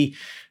the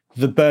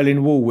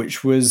Berlin Wall,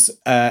 which was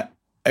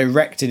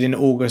erected in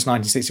August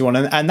 1961.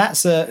 And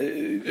that's,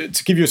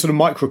 to give you a sort of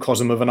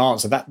microcosm of an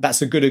answer,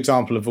 that's a good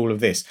example of all of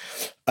this.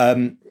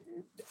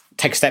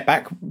 Take a step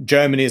back.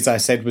 Germany, as I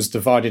said, was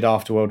divided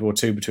after World War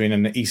II between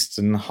an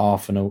eastern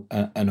half and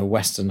a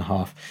western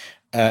half.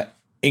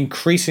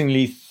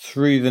 Increasingly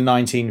through the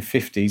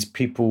 1950s,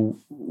 people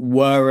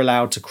were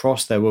allowed to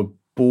cross. There were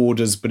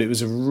borders, but it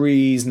was a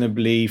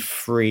reasonably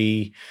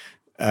free,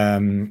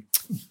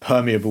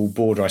 permeable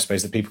border, I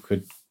suppose, that people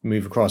could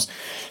move across.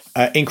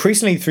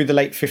 Increasingly through the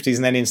late 50s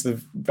and then into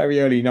the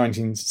very early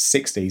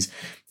 1960s,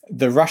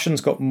 the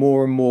Russians got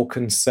more and more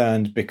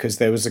concerned because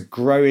there was a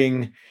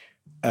growing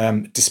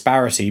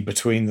disparity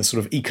between the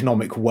sort of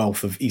economic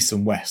wealth of East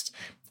and West.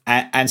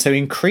 And so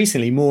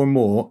increasingly, more and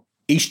more,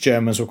 East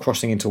Germans were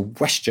crossing into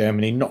West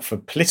Germany, not for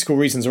political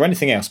reasons or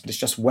anything else, but it's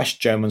just West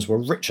Germans were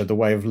richer. The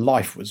way of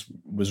life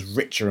was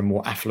richer and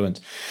more affluent.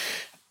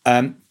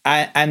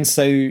 And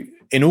so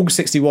in August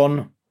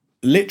 61,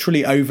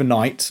 literally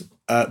overnight,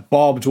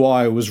 barbed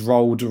wire was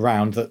rolled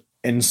around that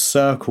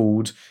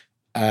encircled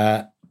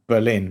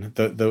Berlin,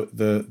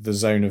 the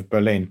zone of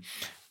Berlin.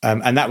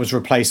 And that was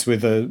replaced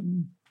with a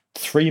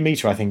 3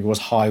 meter, I think it was,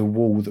 high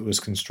wall that was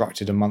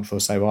constructed a month or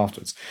so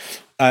afterwards.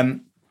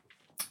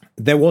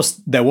 There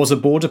was a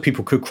border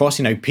people could cross.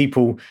 You know,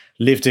 people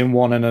lived in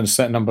one and a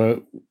certain number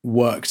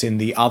worked in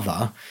the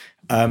other.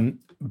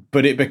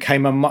 But it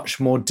became a much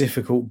more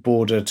difficult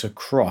border to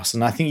cross.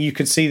 And I think you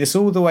could see this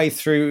all the way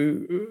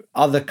through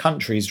other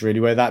countries, really,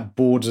 where that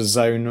border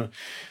zone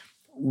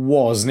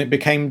was. And it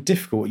became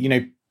difficult. You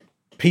know,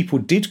 people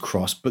did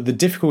cross, but the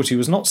difficulty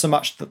was not so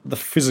much the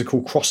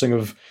physical crossing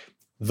of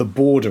the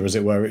border, as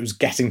it were. It was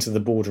getting to the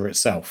border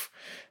itself.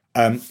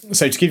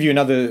 So to give you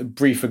another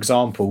brief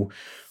example,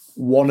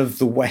 one of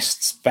the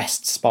West's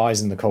best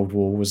spies in the Cold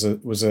War was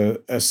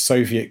a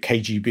Soviet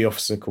KGB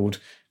officer called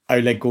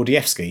Oleg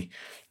Gordievsky.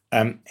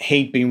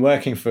 He'd been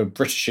working for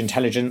British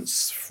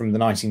intelligence from the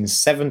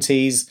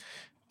 1970s.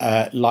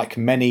 Like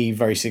many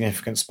very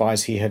significant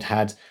spies, he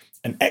had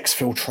an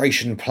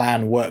exfiltration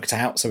plan worked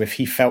out. So if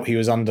he felt he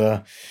was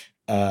under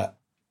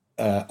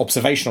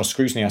observation or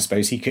scrutiny, I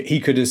suppose, he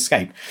could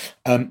escape.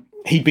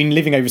 He'd been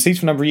living overseas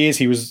for a number of years.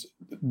 He was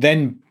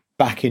then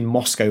back in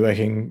Moscow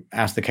working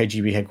out of the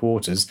KGB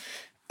headquarters.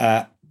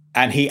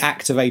 And he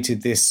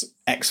activated this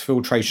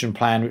exfiltration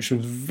plan, which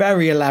was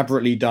very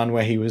elaborately done,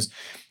 where he was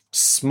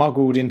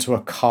smuggled into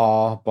a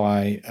car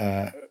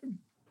by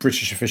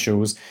British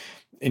officials,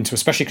 into a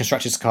specially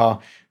constructed car,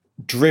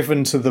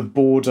 driven to the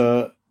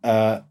border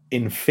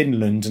in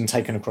Finland and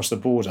taken across the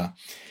border.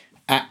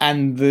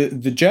 And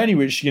the journey,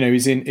 which, you know,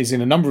 is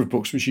in a number of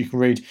books which you can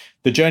read,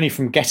 the journey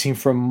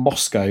from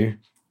Moscow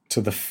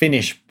to the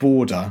Finnish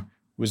border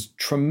was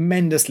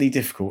tremendously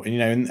difficult. And, you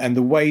know, and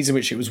the ways in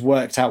which it was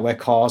worked out, where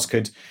cars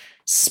could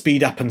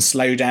speed up and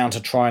slow down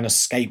to try and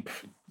escape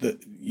the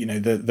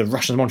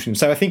Russians monitoring them.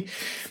 So I think,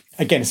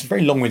 again, it's a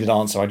very long-winded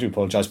answer. I do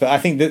apologise, but I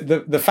think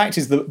the fact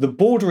is the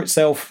border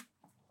itself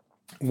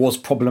was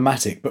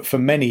problematic, but for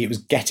many it was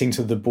getting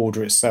to the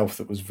border itself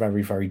that was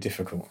very, very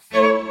difficult.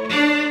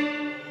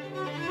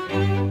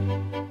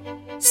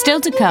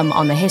 Still to come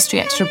on the History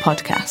Extra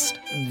podcast.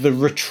 The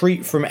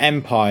retreat from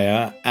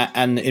empire,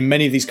 and in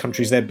many of these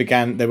countries there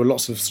were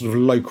lots of sort of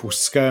local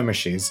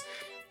skirmishes.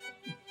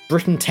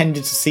 Britain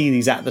tended to see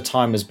these at the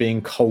time as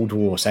being Cold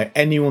War. So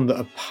anyone that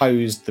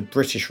opposed the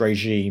British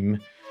regime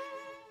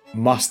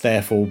must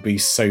therefore be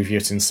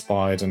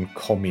Soviet-inspired and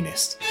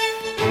communist.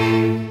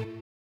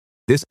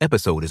 This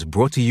episode is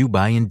brought to you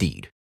by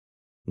Indeed.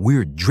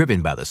 We're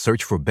driven by the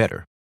search for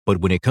better, but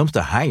when it comes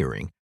to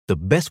hiring, the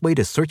best way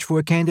to search for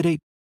a candidate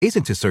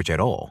isn't to search at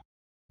all.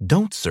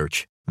 Don't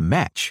search,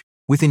 match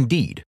with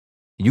Indeed.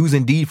 Use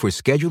Indeed for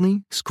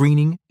scheduling,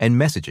 screening, and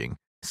messaging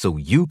so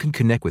you can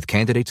connect with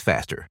candidates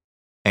faster.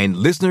 And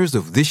listeners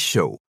of this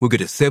show will get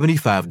a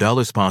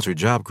 $75 sponsored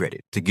job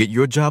credit to get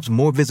your jobs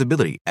more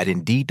visibility at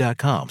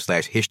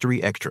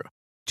Indeed.com/History Extra.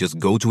 Just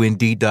go to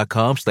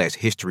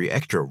Indeed.com/History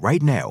Extra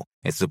right now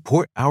and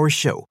support our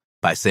show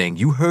by saying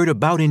you heard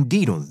about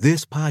Indeed on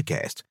this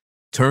podcast.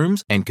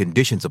 Terms and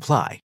conditions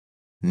apply.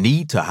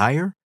 Need to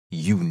hire?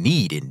 You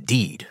need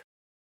Indeed.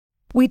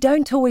 We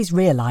don't always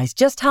realize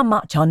just how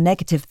much our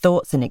negative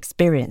thoughts and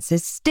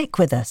experiences stick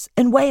with us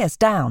and weigh us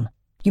down.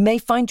 You may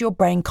find your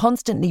brain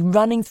constantly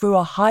running through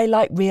a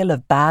highlight reel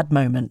of bad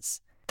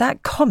moments.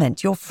 That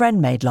comment your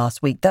friend made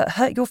last week that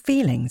hurt your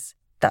feelings.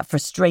 That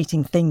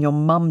frustrating thing your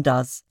mum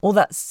does. Or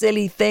that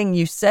silly thing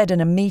you said in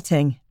a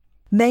meeting.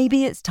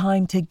 Maybe it's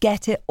time to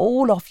get it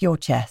all off your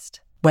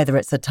chest. Whether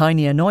it's a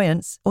tiny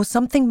annoyance or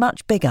something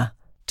much bigger,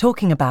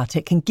 talking about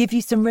it can give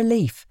you some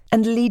relief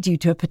and lead you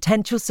to a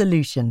potential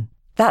solution.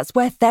 That's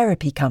where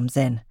therapy comes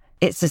in.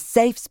 It's a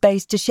safe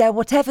space to share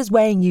whatever's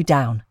weighing you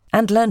down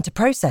and learn to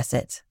process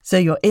it, so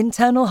your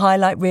internal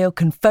highlight reel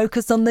can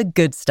focus on the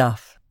good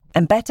stuff.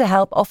 And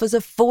BetterHelp offers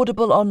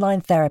affordable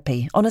online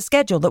therapy on a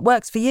schedule that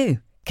works for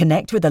you.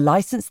 Connect with a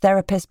licensed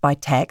therapist by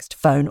text,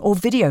 phone, or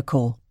video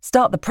call.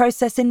 Start the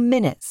process in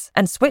minutes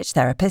and switch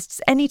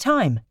therapists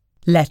anytime.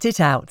 Let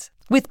it out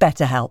with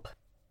BetterHelp.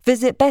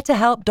 Visit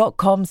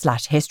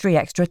betterhelp.com/History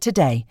Extra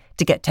today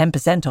to get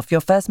 10% off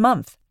your first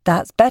month.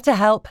 That's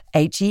BetterHelp,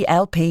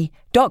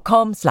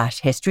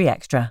 HELP.com/History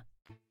Extra.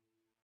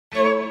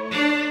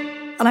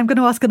 And I'm going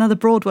to ask another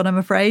broad one, I'm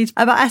afraid,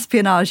 about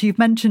espionage. You've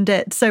mentioned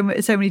it so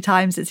many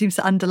times. It seems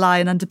to underlie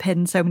and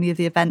underpin so many of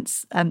the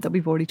events that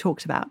we've already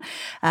talked about.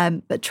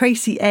 But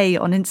Tracy A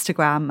on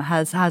Instagram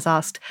has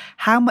asked,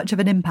 how much of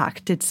an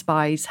impact did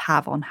spies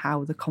have on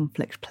how the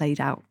conflict played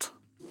out?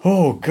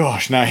 Oh,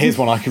 gosh. Now, here's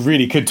one I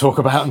could talk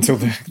about until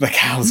the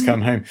cows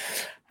come home.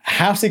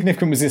 How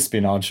significant was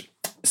espionage?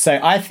 So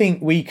I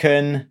think we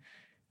can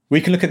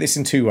look at this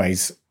in two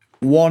ways.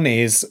 One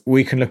is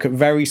we can look at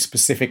very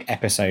specific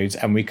episodes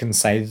and we can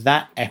say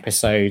that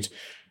episode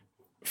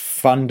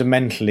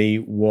fundamentally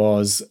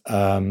was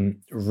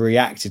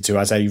reacted to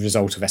as a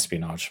result of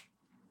espionage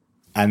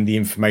and the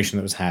information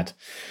that was had.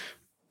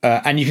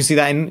 And you can see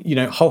that in,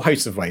 a whole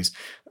host of ways.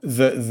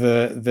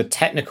 The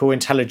technical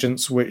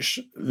intelligence which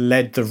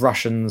led the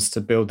Russians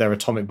to build their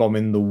atomic bomb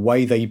in the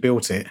way they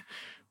built it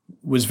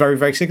was very,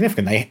 very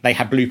significant. They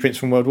had blueprints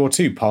from World War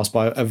II passed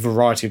by a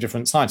variety of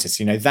different scientists.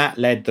 That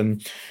led them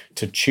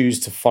to choose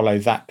to follow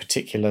that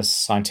particular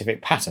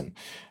scientific pattern.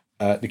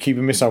 The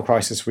Cuban Missile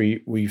Crisis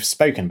we've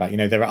spoken about.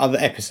 There are other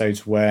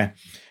episodes where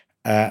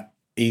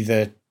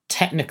either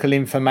technical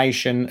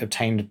information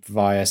obtained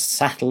via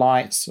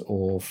satellites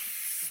or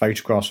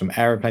photographs from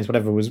aeroplanes,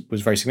 whatever, was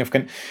very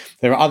significant.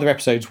 There are other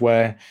episodes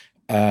where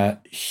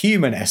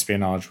human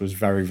espionage was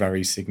very,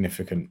 very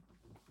significant.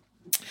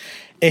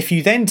 If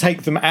you then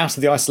take them out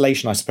of the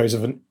isolation, I suppose,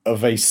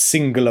 of a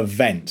single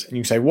event, and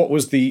you say, what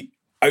was the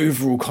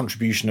overall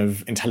contribution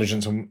of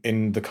intelligence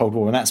in the Cold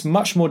War? And that's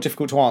much more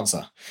difficult to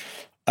answer.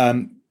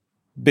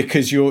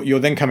 Because you're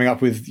then coming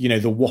up with,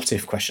 the what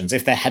if questions.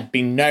 If there had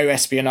been no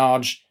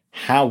espionage,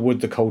 how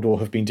would the Cold War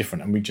have been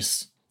different? And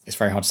it's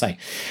very hard to say.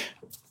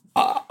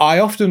 I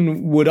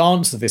often would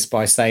answer this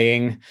by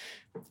saying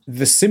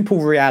the simple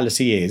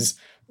reality is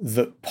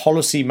that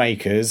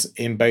policymakers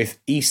in both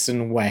East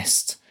and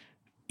West,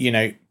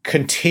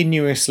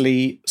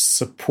 continuously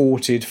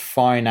supported,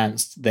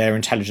 financed their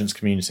intelligence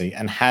community.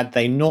 And had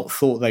they not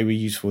thought they were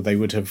useful, they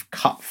would have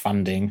cut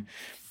funding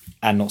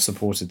and not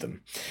supported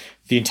them.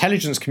 The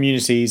intelligence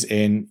communities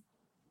in,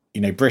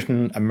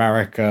 Britain,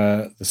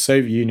 America, the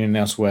Soviet Union and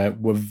elsewhere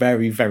were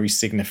very, very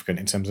significant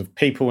in terms of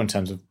people, in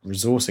terms of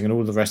resourcing and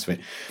all the rest of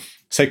it.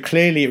 So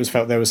clearly it was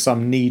felt there was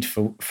some need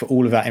for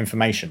all of that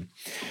information.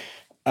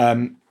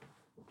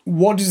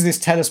 What does this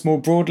tell us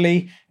more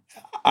broadly?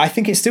 I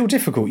think it's still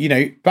difficult.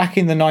 Back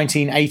in the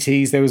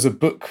 1980s, there was a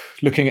book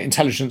looking at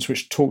intelligence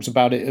which talked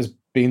about it as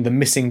being the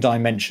missing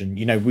dimension.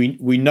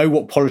 We know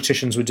what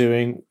politicians were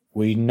doing.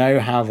 We know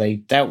how they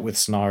dealt with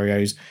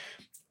scenarios.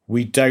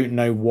 We don't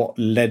know what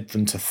led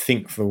them to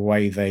think the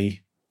way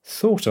they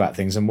thought about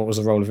things and what was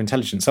the role of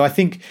intelligence. So I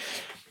think,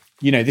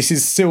 this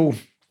is still,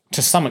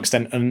 to some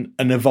extent, an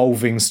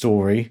evolving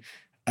story.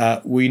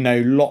 We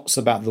know lots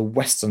about the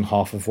Western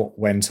half of what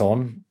went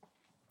on.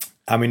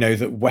 And we know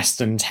that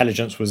Western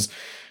intelligence was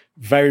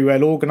very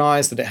well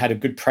organised, that it had a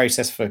good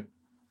process for,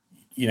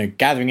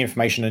 gathering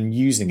information and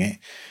using it.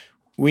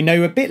 We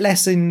know a bit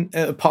less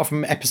apart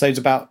from episodes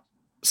about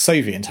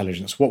Soviet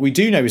intelligence. What we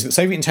do know is that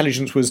Soviet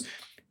intelligence was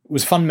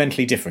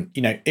fundamentally different.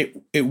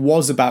 It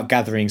was about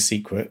gathering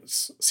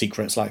secrets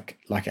like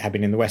it had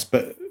been in the West,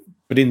 but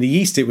in the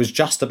East it was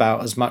just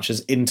about as much as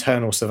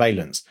internal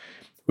surveillance,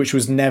 which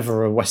was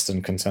never a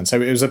Western concern.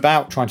 So it was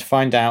about trying to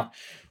find out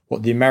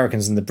what the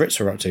Americans and the Brits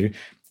were up to,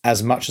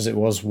 as much as it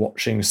was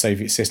watching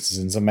Soviet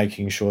citizens and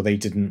making sure they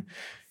didn't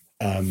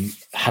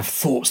have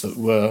thoughts that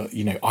were,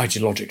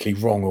 ideologically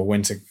wrong or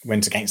went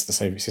against the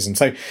Soviet system.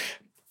 So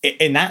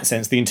in that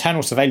sense, the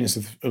internal surveillance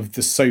of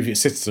the Soviet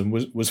system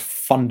was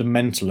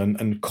fundamental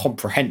and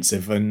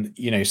comprehensive. And,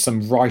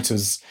 some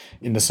writers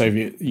in the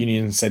Soviet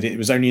Union said it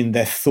was only in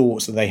their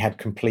thoughts that they had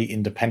complete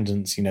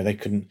independence. They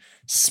couldn't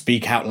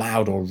speak out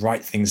loud or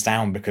write things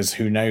down because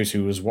who knows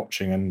who was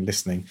watching and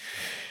listening.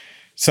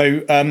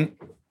 So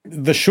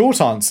the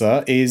short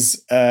answer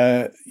is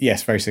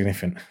yes, very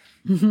significant.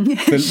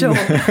 Sure.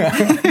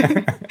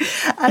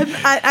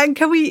 And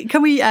can we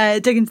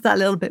dig into that a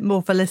little bit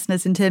more for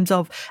listeners in terms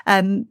of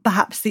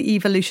perhaps the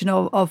evolution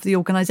of the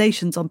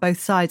organisations on both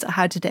sides?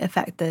 How did it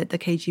affect the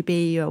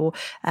KGB or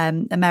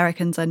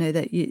Americans? I know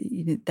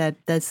that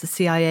there's the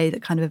CIA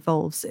that kind of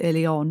evolves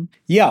early on.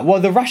 Yeah,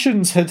 well, the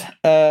Russians had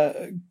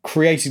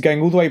created, going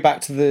all the way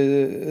back to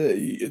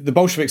the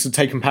Bolsheviks had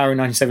taken power in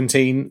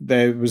 1917.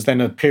 There was then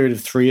a period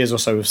of 3 years or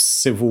so of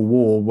civil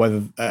war,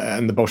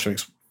 and the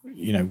Bolsheviks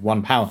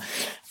won power.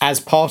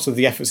 As part of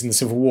the efforts in the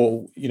Civil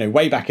War,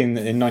 way back in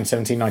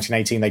 1917,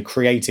 1918, they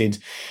created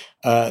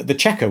the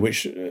Cheka,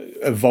 which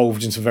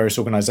evolved into various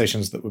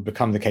organizations that would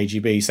become the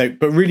KGB. So,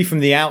 but really from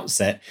the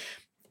outset,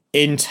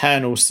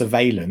 internal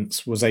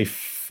surveillance was a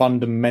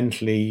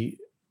fundamentally,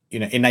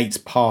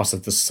 innate part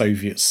of the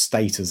Soviet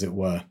state, as it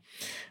were.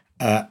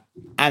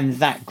 And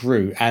that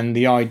grew. And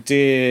the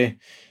idea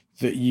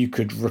that you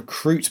could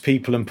recruit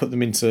people and put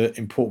them into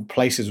important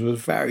places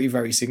was very,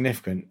 very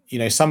significant.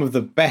 Some of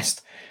the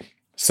best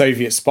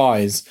Soviet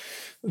spies,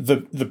 the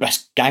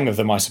best gang of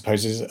them, I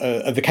suppose, is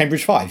the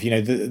Cambridge Five.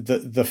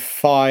 The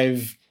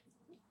five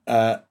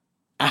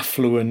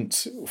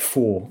affluent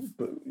four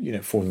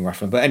of them were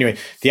affluent. But anyway,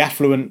 the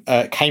affluent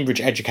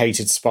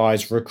Cambridge-educated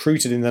spies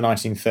recruited in the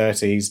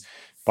 1930s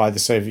by the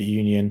Soviet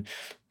Union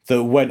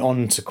that went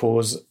on to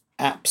cause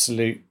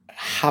absolute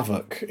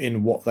havoc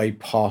in what they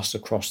passed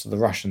across to the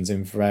Russians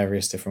in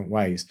various different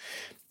ways.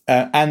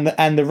 And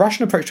the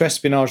Russian approach to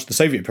espionage, the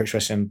Soviet approach to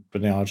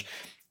espionage,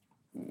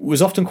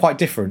 was often quite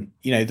different.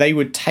 They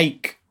would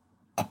take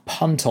a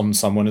punt on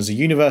someone as a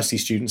university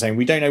student saying,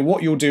 we don't know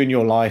what you'll do in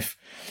your life,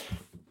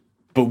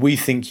 but we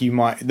think you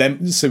might.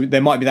 So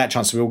there might be that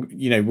chance. We'll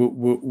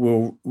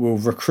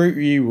recruit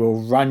you,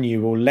 we'll run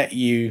you, we'll let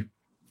you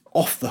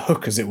off the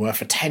hook, as it were,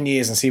 for 10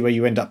 years and see where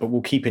you end up, but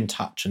we'll keep in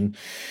touch. And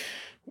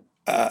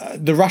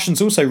the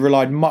Russians also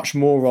relied much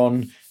more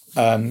on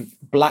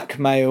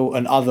blackmail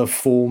and other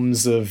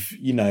forms of,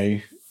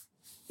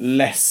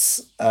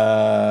 less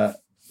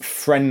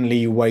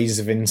friendly ways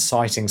of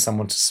inciting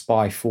someone to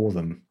spy for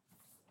them.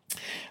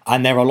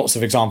 And there are lots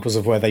of examples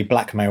of where they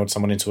blackmailed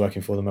someone into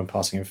working for them and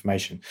passing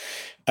information.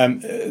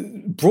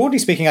 Broadly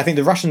speaking, I think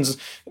the Russians,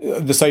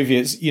 the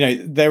Soviets,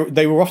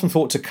 they were often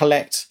thought to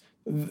collect.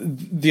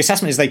 The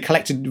assessment is they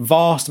collected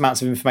vast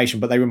amounts of information,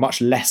 but they were much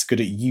less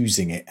good at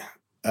using it.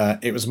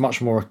 It was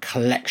much more a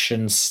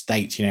collection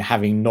state,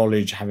 having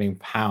knowledge, having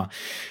power.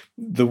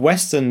 The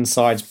Western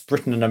sides,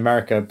 Britain and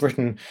America,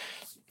 Britain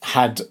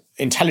had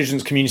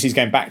intelligence communities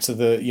going back to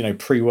the,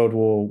 pre-World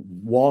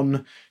War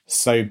I.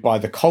 So by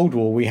the Cold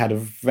War, we had a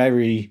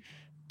very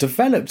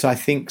developed, I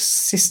think,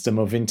 system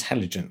of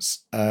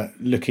intelligence,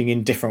 looking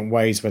in different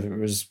ways, whether it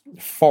was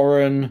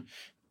foreign,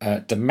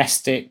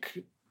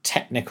 domestic,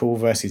 technical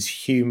versus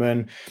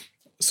human,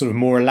 sort of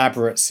more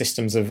elaborate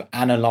systems of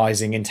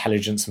analysing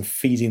intelligence and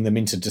feeding them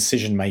into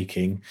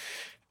decision-making.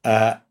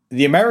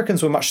 The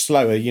Americans were much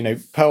slower.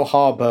 Pearl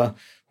Harbor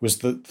was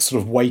the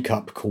sort of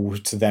wake-up call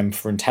to them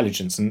for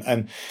intelligence.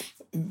 And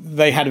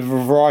they had a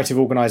variety of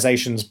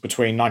organisations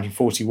between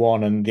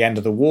 1941 and the end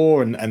of the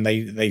war, and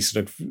they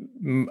sort of,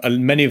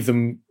 many of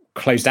them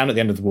closed down at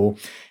the end of the war.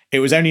 It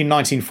was only in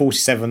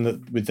 1947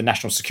 that, with the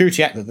National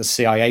Security Act, that the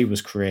CIA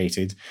was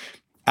created.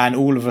 And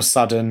all of a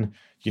sudden,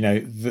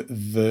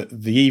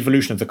 the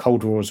evolution of the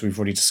Cold War, as we've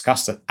already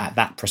discussed at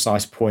that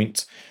precise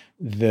point,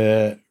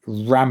 the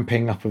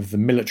ramping up of the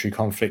military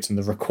conflict and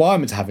the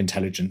requirement to have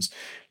intelligence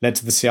led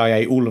to the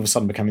CIA all of a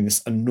sudden becoming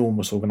this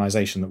enormous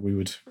organisation that we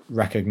would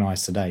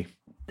recognise today.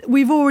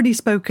 We've already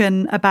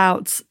spoken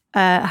about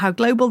how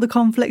global the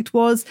conflict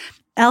was.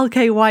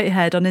 LK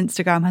Whitehead on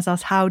Instagram has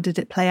asked, how did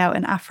it play out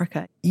in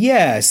Africa?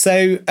 Yeah,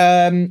 so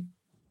a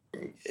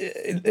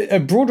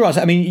broader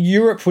answer,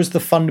 Europe was the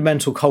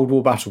fundamental Cold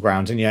War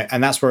battleground,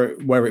 and that's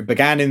where it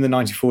began in the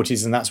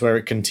 1940s, and that's where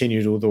it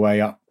continued all the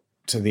way up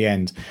to the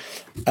end.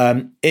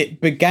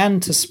 It began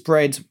to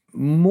spread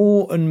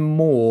more and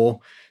more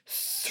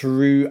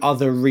through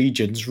other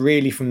regions,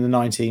 really from the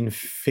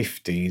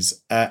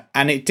 1950s.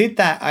 And it did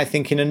that, I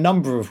think, in a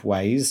number of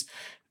ways.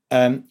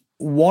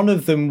 One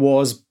of them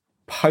was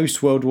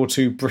post-World War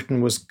II,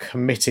 Britain was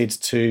committed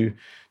to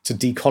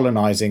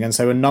decolonising. And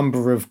so a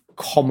number of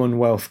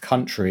Commonwealth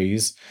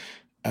countries,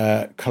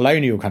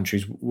 colonial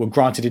countries, were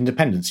granted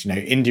independence.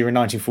 India in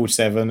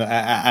 1947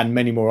 and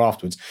many more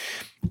afterwards.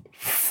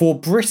 For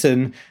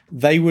Britain,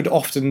 they would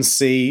often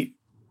see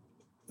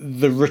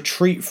the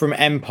retreat from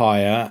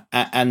empire,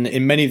 and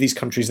in many of these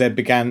countries there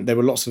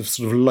were lots of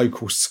sort of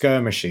local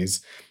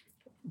skirmishes.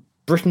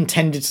 Britain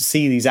tended to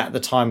see these at the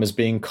time as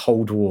being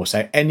Cold War.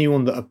 So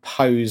anyone that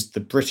opposed the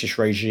British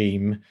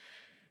regime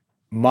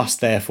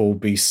must therefore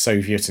be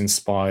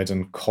Soviet-inspired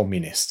and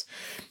communist.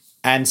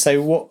 And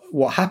so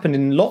what happened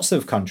in lots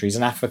of countries,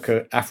 and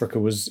Africa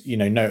was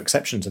no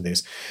exception to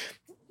this,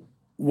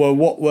 were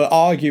what were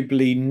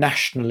arguably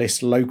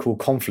nationalist local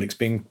conflicts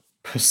being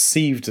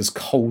perceived as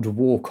Cold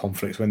War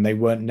conflicts when they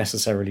weren't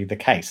necessarily the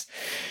case.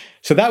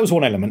 So that was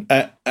one element.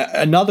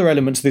 Another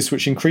element to this,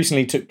 which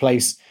increasingly took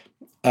place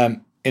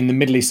in the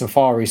Middle East and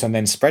Far East and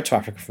then spread to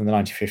Africa from the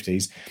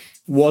 1950s,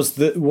 was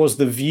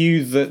the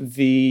view that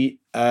the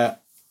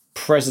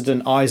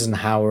President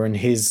Eisenhower and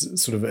his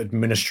sort of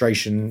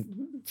administration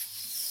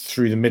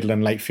through the middle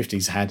and late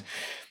 50s had,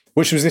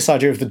 which was this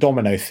idea of the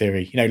domino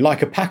theory.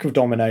 Like a pack of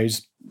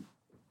dominoes,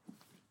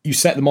 you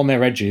set them on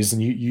their edges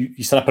and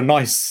you set up a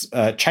nice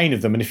chain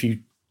of them, and if you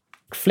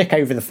flick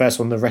over the first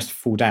one, the rest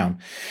fall down.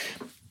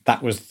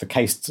 That was the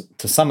case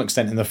to some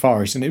extent in the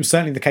Far East, and it was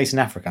certainly the case in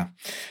Africa.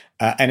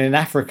 And in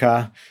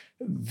Africa,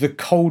 the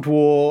Cold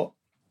War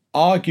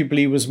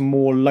arguably was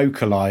more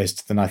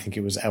localised than I think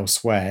it was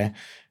elsewhere,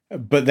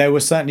 but there were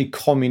certainly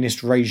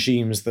communist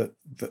regimes that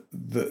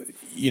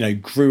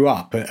grew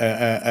up,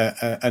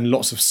 and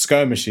lots of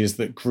skirmishes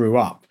that grew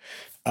up.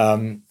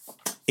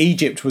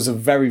 Egypt was a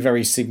very,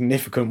 very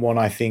significant one,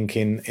 I think,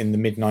 in the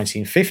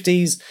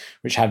mid-1950s,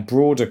 which had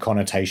broader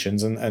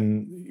connotations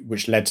and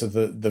which led to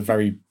the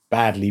very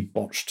badly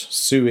botched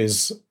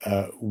Suez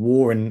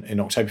War in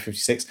October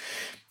 56.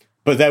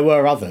 But there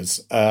were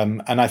others.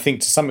 And I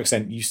think to some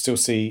extent you still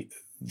see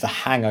the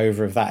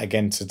hangover of that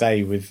again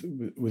today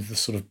with the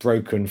sort of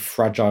broken,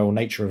 fragile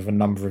nature of a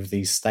number of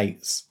these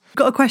states.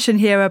 Got a question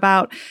here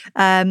about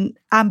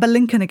Amber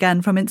Lincoln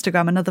again from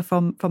Instagram, another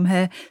from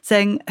here,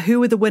 saying,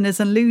 who are the winners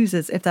and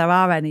losers, if there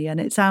are any? And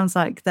it sounds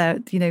like there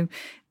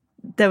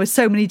were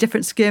so many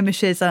different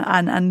skirmishes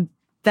and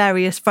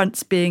various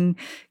fronts being,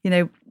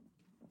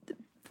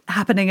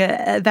 happening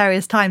at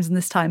various times in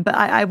this time. But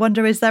I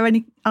wonder, is there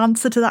any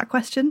answer to that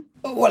question?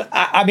 Well,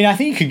 I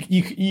think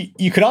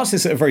you could answer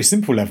this at a very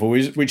simple level,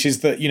 which is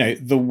that,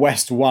 the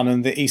West won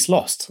and the East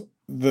lost.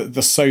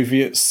 The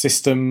Soviet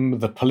system,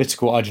 the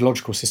political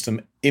ideological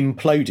system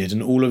imploded,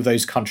 and all of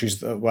those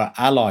countries that were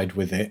allied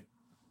with it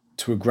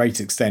to a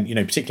great extent,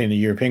 particularly in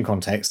a European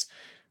context,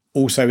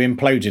 also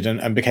imploded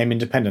and became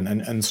independent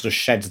and sort of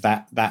shed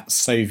that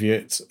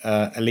Soviet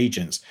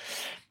allegiance.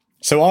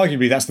 So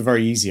arguably that's the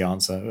very easy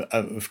answer.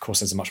 Of course,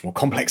 there's a much more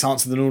complex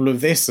answer than all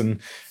of this, and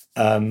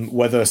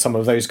whether some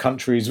of those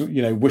countries,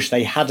 wish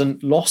they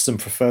hadn't lost and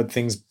preferred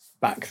things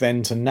back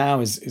then to now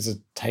is a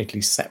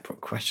totally separate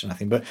question, I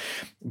think.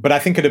 But I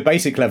think at a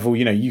basic level,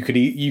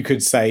 you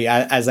could say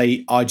as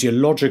a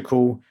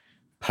ideological,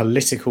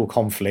 political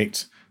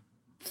conflict,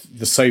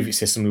 the Soviet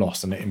system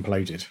lost and it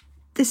imploded.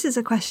 This is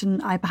a question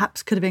I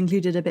perhaps could have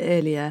included a bit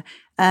earlier.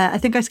 I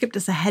think I skipped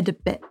us ahead a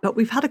bit, but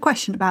we've had a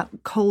question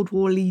about Cold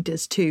War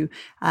leaders too,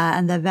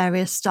 and their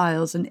various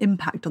styles and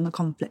impact on the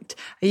conflict.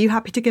 Are you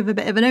happy to give a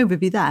bit of an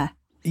overview there?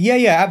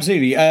 Yeah,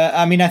 absolutely.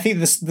 I think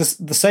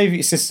the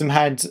Soviet system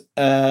had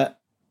a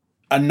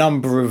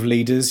number of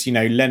leaders.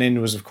 Lenin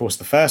was, of course,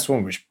 the first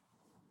one, which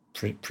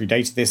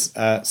predated this.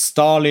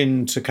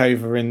 Stalin took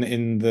over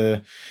in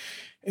the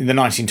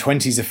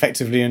 1920s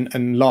effectively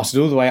and lasted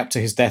all the way up to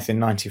his death in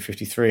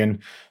 1953.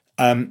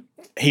 And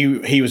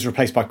he was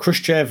replaced by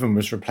Khrushchev and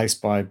was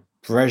replaced by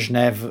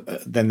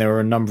Brezhnev. Then there were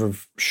a number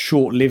of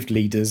short-lived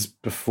leaders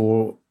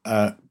before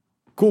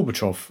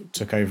Gorbachev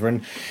took over.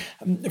 And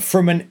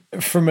from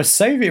a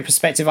Soviet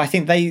perspective, I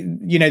think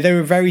there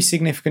were very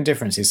significant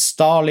differences.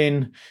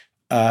 Stalin,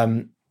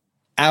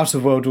 out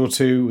of World War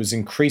II, was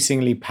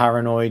increasingly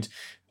paranoid.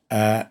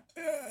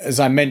 As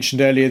I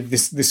mentioned earlier,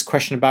 this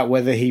question about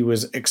whether he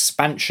was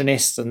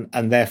expansionist and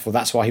therefore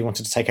that's why he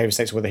wanted to take over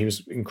states, whether he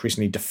was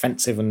increasingly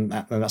defensive and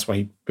that's why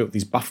he built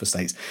these buffer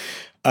states.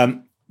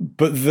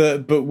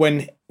 But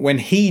when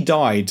he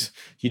died,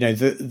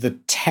 the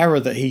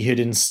terror that he had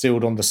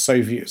instilled on the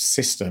Soviet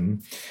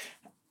system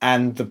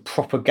and the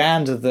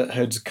propaganda that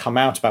had come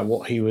out about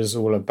what he was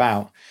all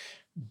about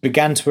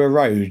began to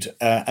erode.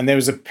 And there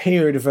was a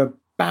period of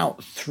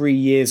about 3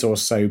 years or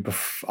so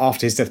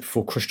after his death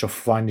before Khrushchev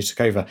finally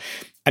took over.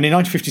 And in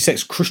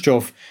 1956,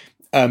 Khrushchev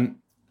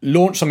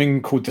launched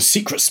something called the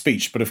secret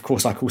speech. But of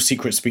course, like all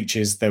secret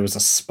speeches, there was a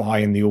spy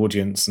in the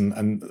audience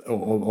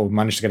or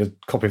managed to get a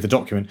copy of the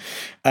document.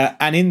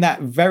 And in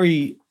that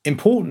very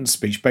important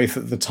speech, both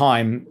at the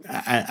time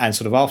and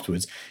sort of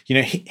afterwards, he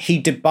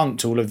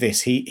debunked all of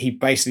this. He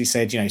basically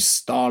said,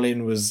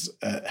 Stalin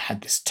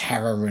had this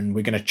terror and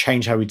we're going to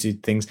change how we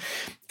did things.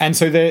 And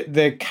so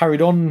there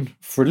carried on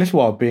for a little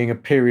while being a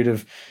period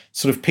of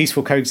sort of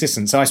peaceful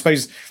coexistence. So I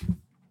suppose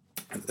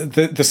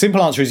the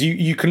simple answer is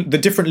the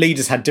different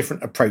leaders had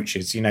different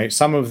approaches.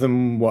 Some of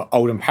them were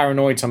old and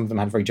paranoid. Some of them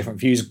had very different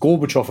views.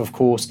 Gorbachev, of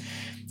course,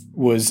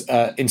 was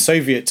in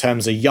Soviet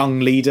terms a young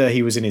leader.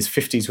 He was in his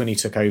 50s when he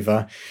took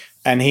over,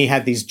 and he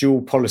had these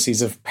dual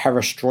policies of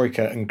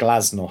perestroika and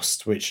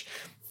glasnost, which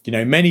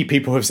many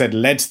people have said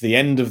led to the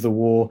end of the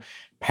war.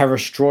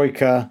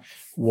 Perestroika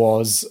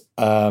was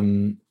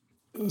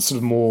sort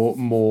of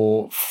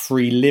more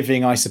free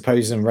living, I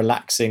suppose, and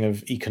relaxing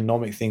of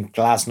economic things.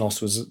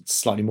 Glasnost was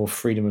slightly more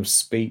freedom of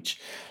speech.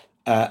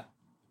 The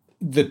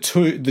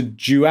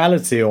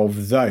duality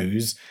of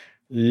those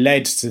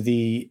led to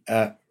the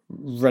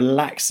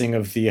relaxing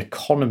of the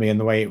economy and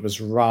the way it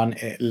was run.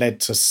 It led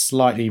to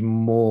slightly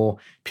more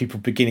people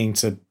beginning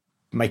to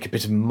make a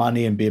bit of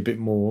money and be a bit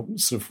more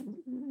sort of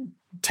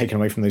taken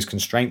away from those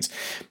constraints.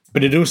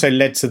 But it also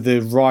led to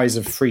the rise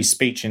of free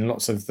speech in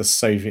lots of the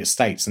Soviet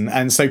states.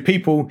 And so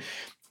people,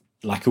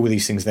 like all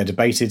these things, they're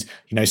debated.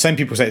 Some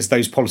people say it's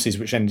those policies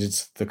which ended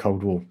the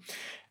Cold War.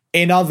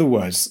 In other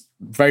words,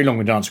 very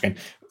long-winded answer again,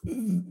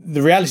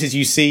 the reality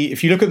is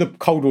if you look at the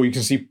Cold War, you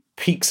can see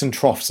peaks and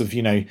troughs of,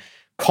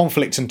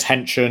 conflict and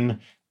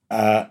tension,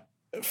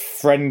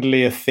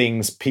 friendlier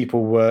things.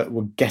 People were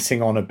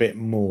getting on a bit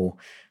more.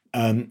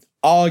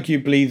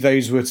 Arguably,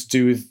 those were to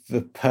do with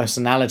the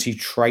personality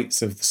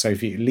traits of the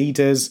Soviet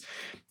leaders,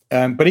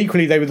 but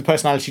equally, they were the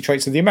personality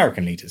traits of the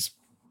American leaders.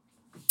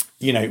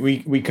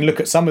 We can look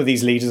at some of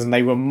these leaders, and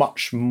they were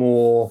much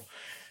more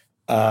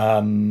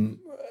in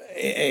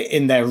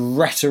their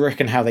rhetoric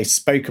and how they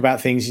spoke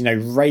about things.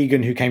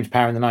 Reagan, who came to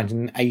power in the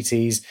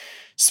 1980s,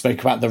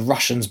 spoke about the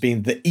Russians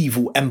being the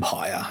evil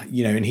empire.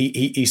 And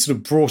he sort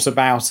of brought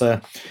about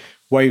a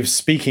way of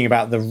speaking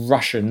about the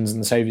Russians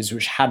and the Soviets,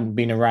 which hadn't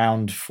been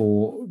around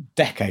for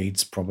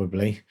decades,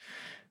 probably.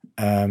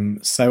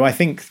 So I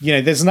think,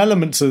 there's an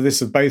element to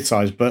this of both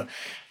sides, but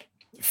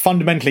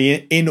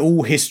fundamentally in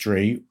all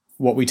history,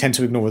 what we tend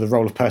to ignore are the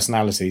role of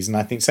personalities. And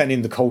I think certainly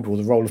in the Cold War,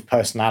 the role of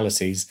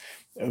personalities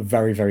are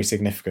very, very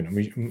significant.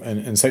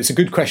 And so it's a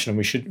good question, and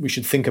we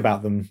should think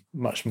about them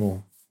much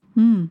more.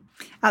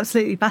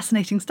 Absolutely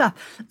fascinating stuff.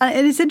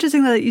 And it's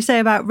interesting that you say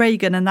about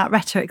Reagan and that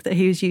rhetoric that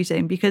he was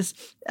using, because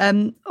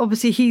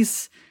obviously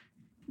he's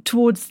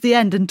towards the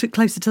end and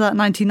closer to that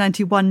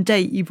 1991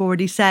 date you've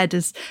already said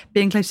as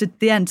being closer to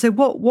the end. So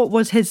what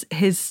was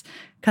his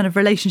kind of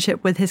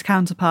relationship with his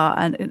counterpart,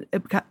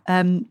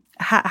 and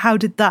how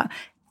did that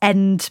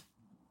end?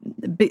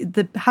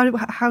 How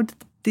did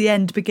the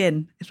end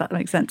begin, if that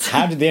makes sense?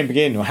 How did the end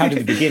begin, or how did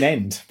the begin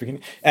end?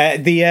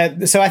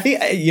 So I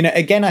think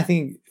again, I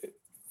think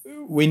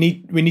we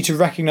need to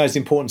recognise the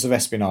importance of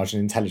espionage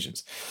and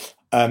intelligence.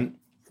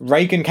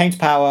 Reagan came to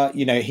power.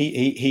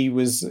 He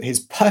was,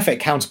 his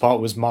perfect counterpart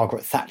was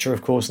Margaret Thatcher,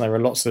 of course. And there are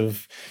lots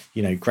of,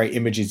 great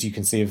images you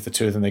can see of the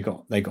two of them. They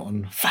got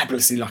on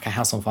fabulously like a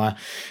house on fire.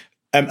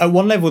 At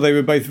one level, they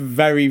were both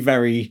very,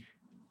 very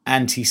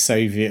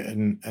anti-Soviet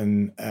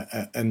and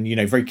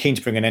very keen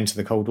to bring an end to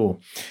the Cold War.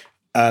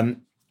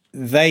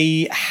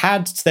 They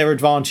had to their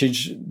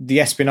advantage the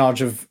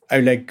espionage of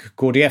Oleg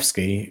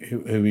Gordievsky,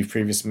 who we've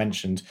previously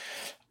mentioned.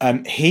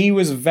 He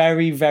was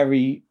very,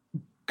 very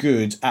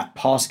good at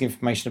passing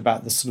information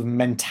about the sort of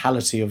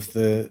mentality of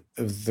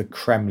the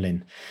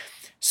Kremlin.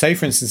 So,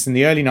 for instance, in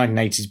the early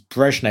 1980s,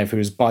 Brezhnev, who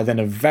was by then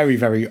a very,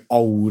 very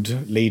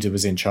old leader,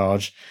 was in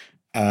charge.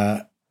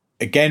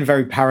 Again,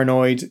 very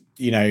paranoid,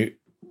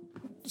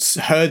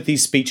 heard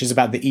these speeches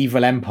about the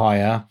evil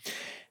empire,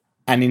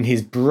 and in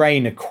his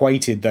brain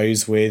equated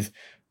those with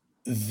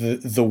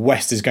the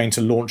West is going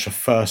to launch a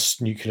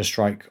first nuclear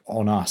strike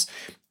on us.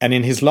 And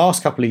in his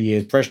last couple of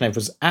years, Brezhnev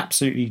was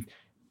absolutely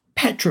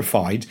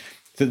petrified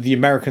that the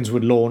Americans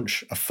would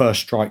launch a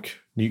first strike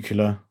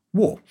nuclear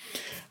war.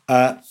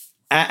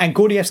 And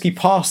Gordievsky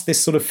passed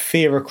this sort of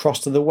fear across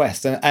to the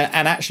West. And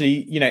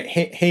actually,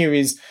 here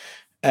is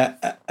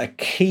a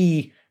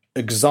key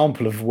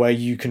example of where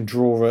you can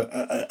draw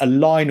a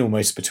line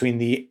almost between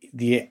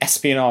the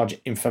espionage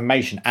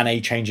information and a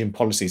change in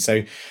policy.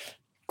 So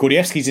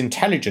Gordievsky's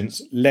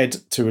intelligence led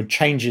to a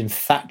change in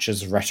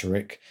Thatcher's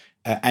rhetoric,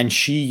 and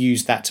she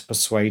used that to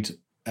persuade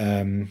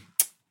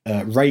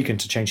Reagan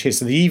to change his.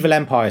 So the evil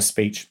empire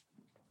speech,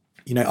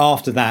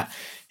 after that,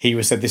 he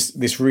was said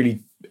this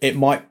really, it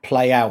might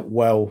play out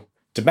well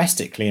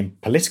domestically in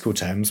political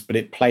terms, but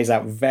it plays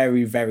out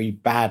very, very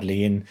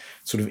badly in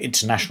sort of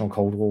international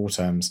Cold War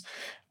terms.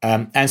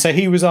 And so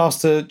he was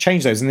asked to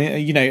change those, and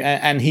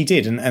and he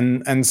did,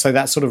 and so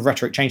that sort of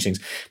rhetoric changed things.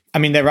 I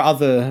mean, there are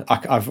other.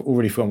 I've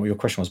already forgotten what your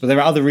question was, but there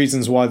are other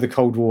reasons why the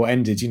Cold War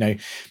ended.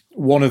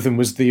 One of them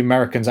was the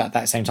Americans at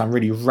that same time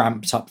really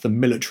ramped up the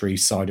military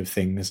side of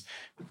things,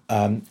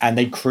 and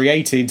they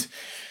created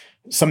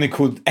something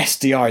called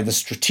SDI, the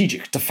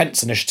Strategic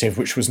Defense Initiative,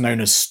 which was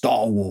known as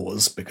Star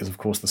Wars, because of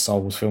course the Star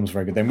Wars films were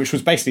very good then, which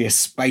was basically a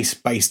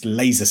space-based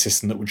laser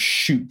system that would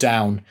shoot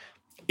down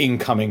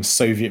incoming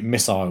Soviet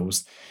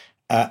missiles.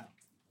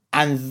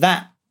 And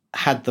that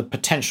had the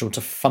potential to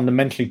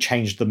fundamentally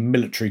change the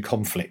military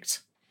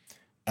conflict.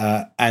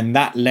 And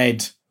that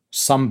led,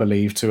 some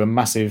believe, to a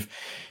massive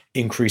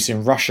increase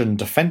in Russian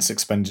defense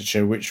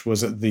expenditure, which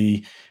was at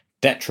the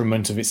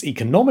detriment of its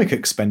economic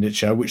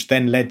expenditure, which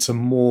then led to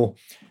more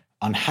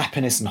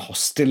unhappiness and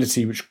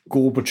hostility, which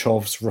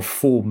Gorbachev's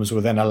reforms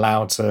were then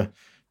allowed to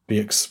be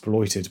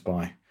exploited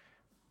by.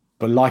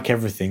 But like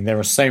everything, there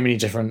are so many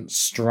different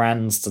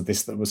strands to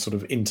this that were sort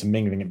of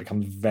intermingling. It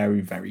becomes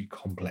very, very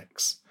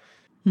complex.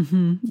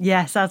 Mm-hmm.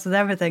 Yes, as with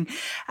everything.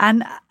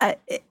 And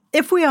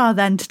if we are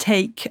then to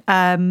take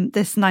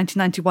this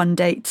 1991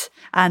 date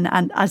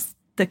and as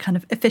the kind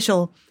of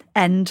official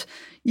end,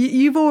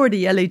 you've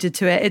already alluded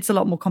to it. It's a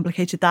lot more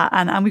complicated that.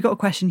 And we've got a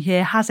question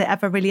here. Has it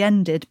ever really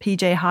ended?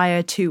 PJ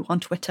Hire 2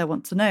 on Twitter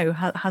wants to know,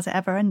 has it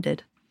ever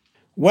ended?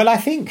 Well, I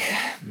think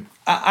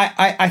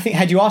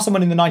had you asked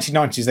someone in the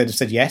 1990s, they'd have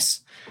said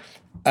yes.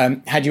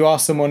 Had you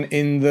asked someone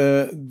in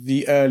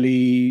the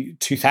early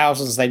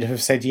 2000s, they'd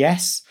have said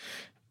yes.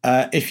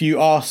 If you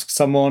ask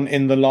someone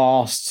in the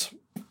last,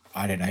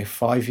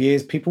 5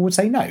 years, people would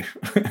say no.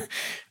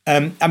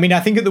 I mean, I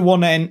think at the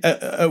one end,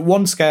 at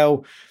one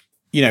scale,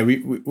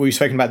 we've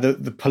spoken about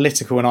the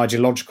political and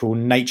ideological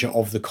nature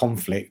of the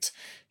conflict.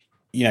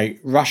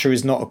 Russia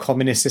is not a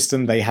communist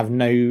system. They have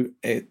no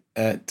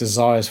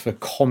desires for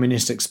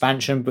communist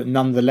expansion, but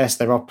nonetheless,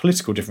 there are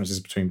political differences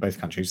between both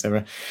countries. There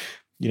are,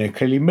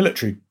 clearly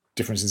military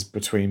differences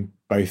between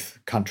both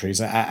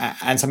countries.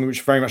 And something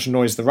which very much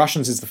annoys the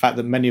Russians is the fact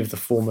that many of the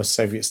former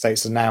Soviet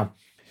states are now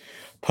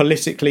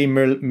politically,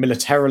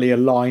 militarily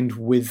aligned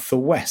with the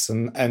West.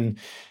 And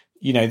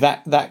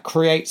that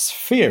creates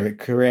fear. It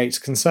creates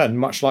concern,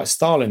 much like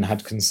Stalin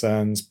had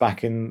concerns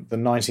back in the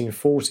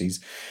 1940s.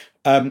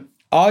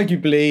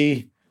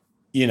 Arguably,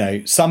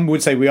 some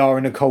would say we are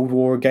in a Cold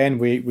War again.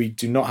 We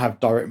do not have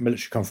direct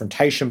military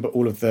confrontation, but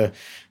all of the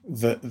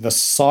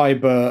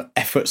cyber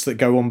efforts that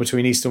go on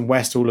between East and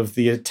West, all of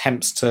the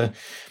attempts to,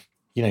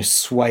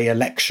 sway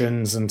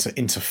elections and to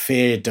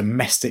interfere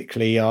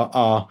domestically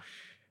are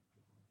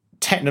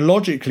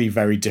technologically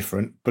very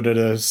different, but at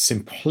a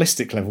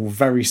simplistic level,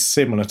 very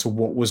similar to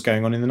what was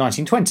going on in the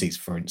 1920s,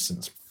 for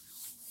instance.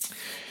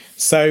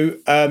 So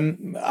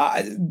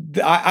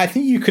I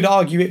think you could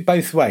argue it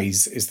both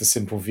ways is the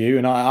simple view.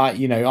 And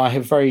I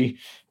have very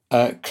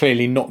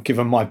clearly not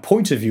given my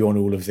point of view on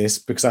all of this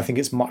because I think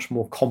it's much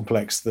more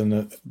complex than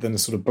a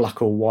sort of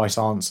black or white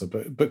answer.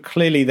 But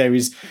clearly there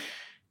is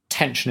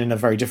tension in a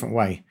very different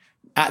way.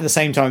 At the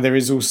same time, there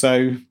is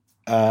also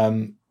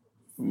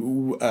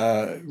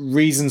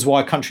reasons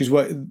why countries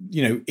work,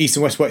 East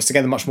and West works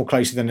together much more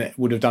closely than it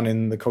would have done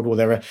in the Cold War.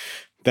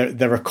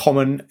 There are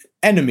common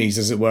enemies,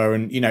 as it were.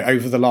 And,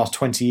 over the last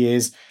 20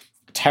 years,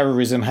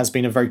 terrorism has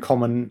been a very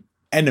common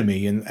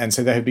enemy. And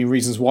so there have been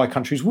reasons why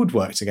countries would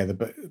work together.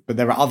 But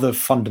there are other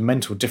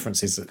fundamental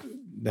differences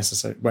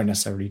won't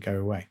necessarily go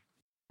away.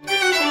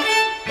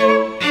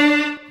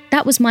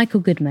 That was Michael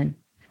Goodman.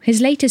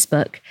 His latest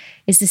book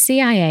is The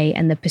CIA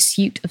and the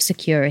Pursuit of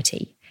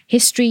Security: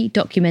 History,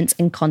 Documents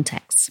and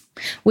Contexts,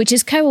 which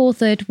is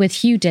co-authored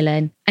with Hugh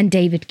Dillon and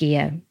David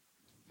Gio.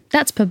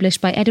 That's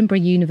published by Edinburgh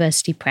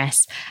University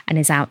Press and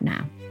is out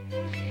now.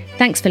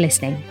 Thanks for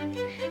listening.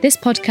 This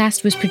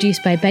podcast was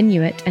produced by Ben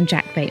Hewitt and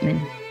Jack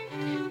Bateman.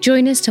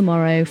 Join us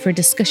tomorrow for a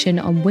discussion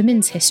on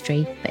women's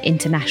history for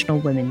International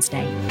Women's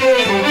Day.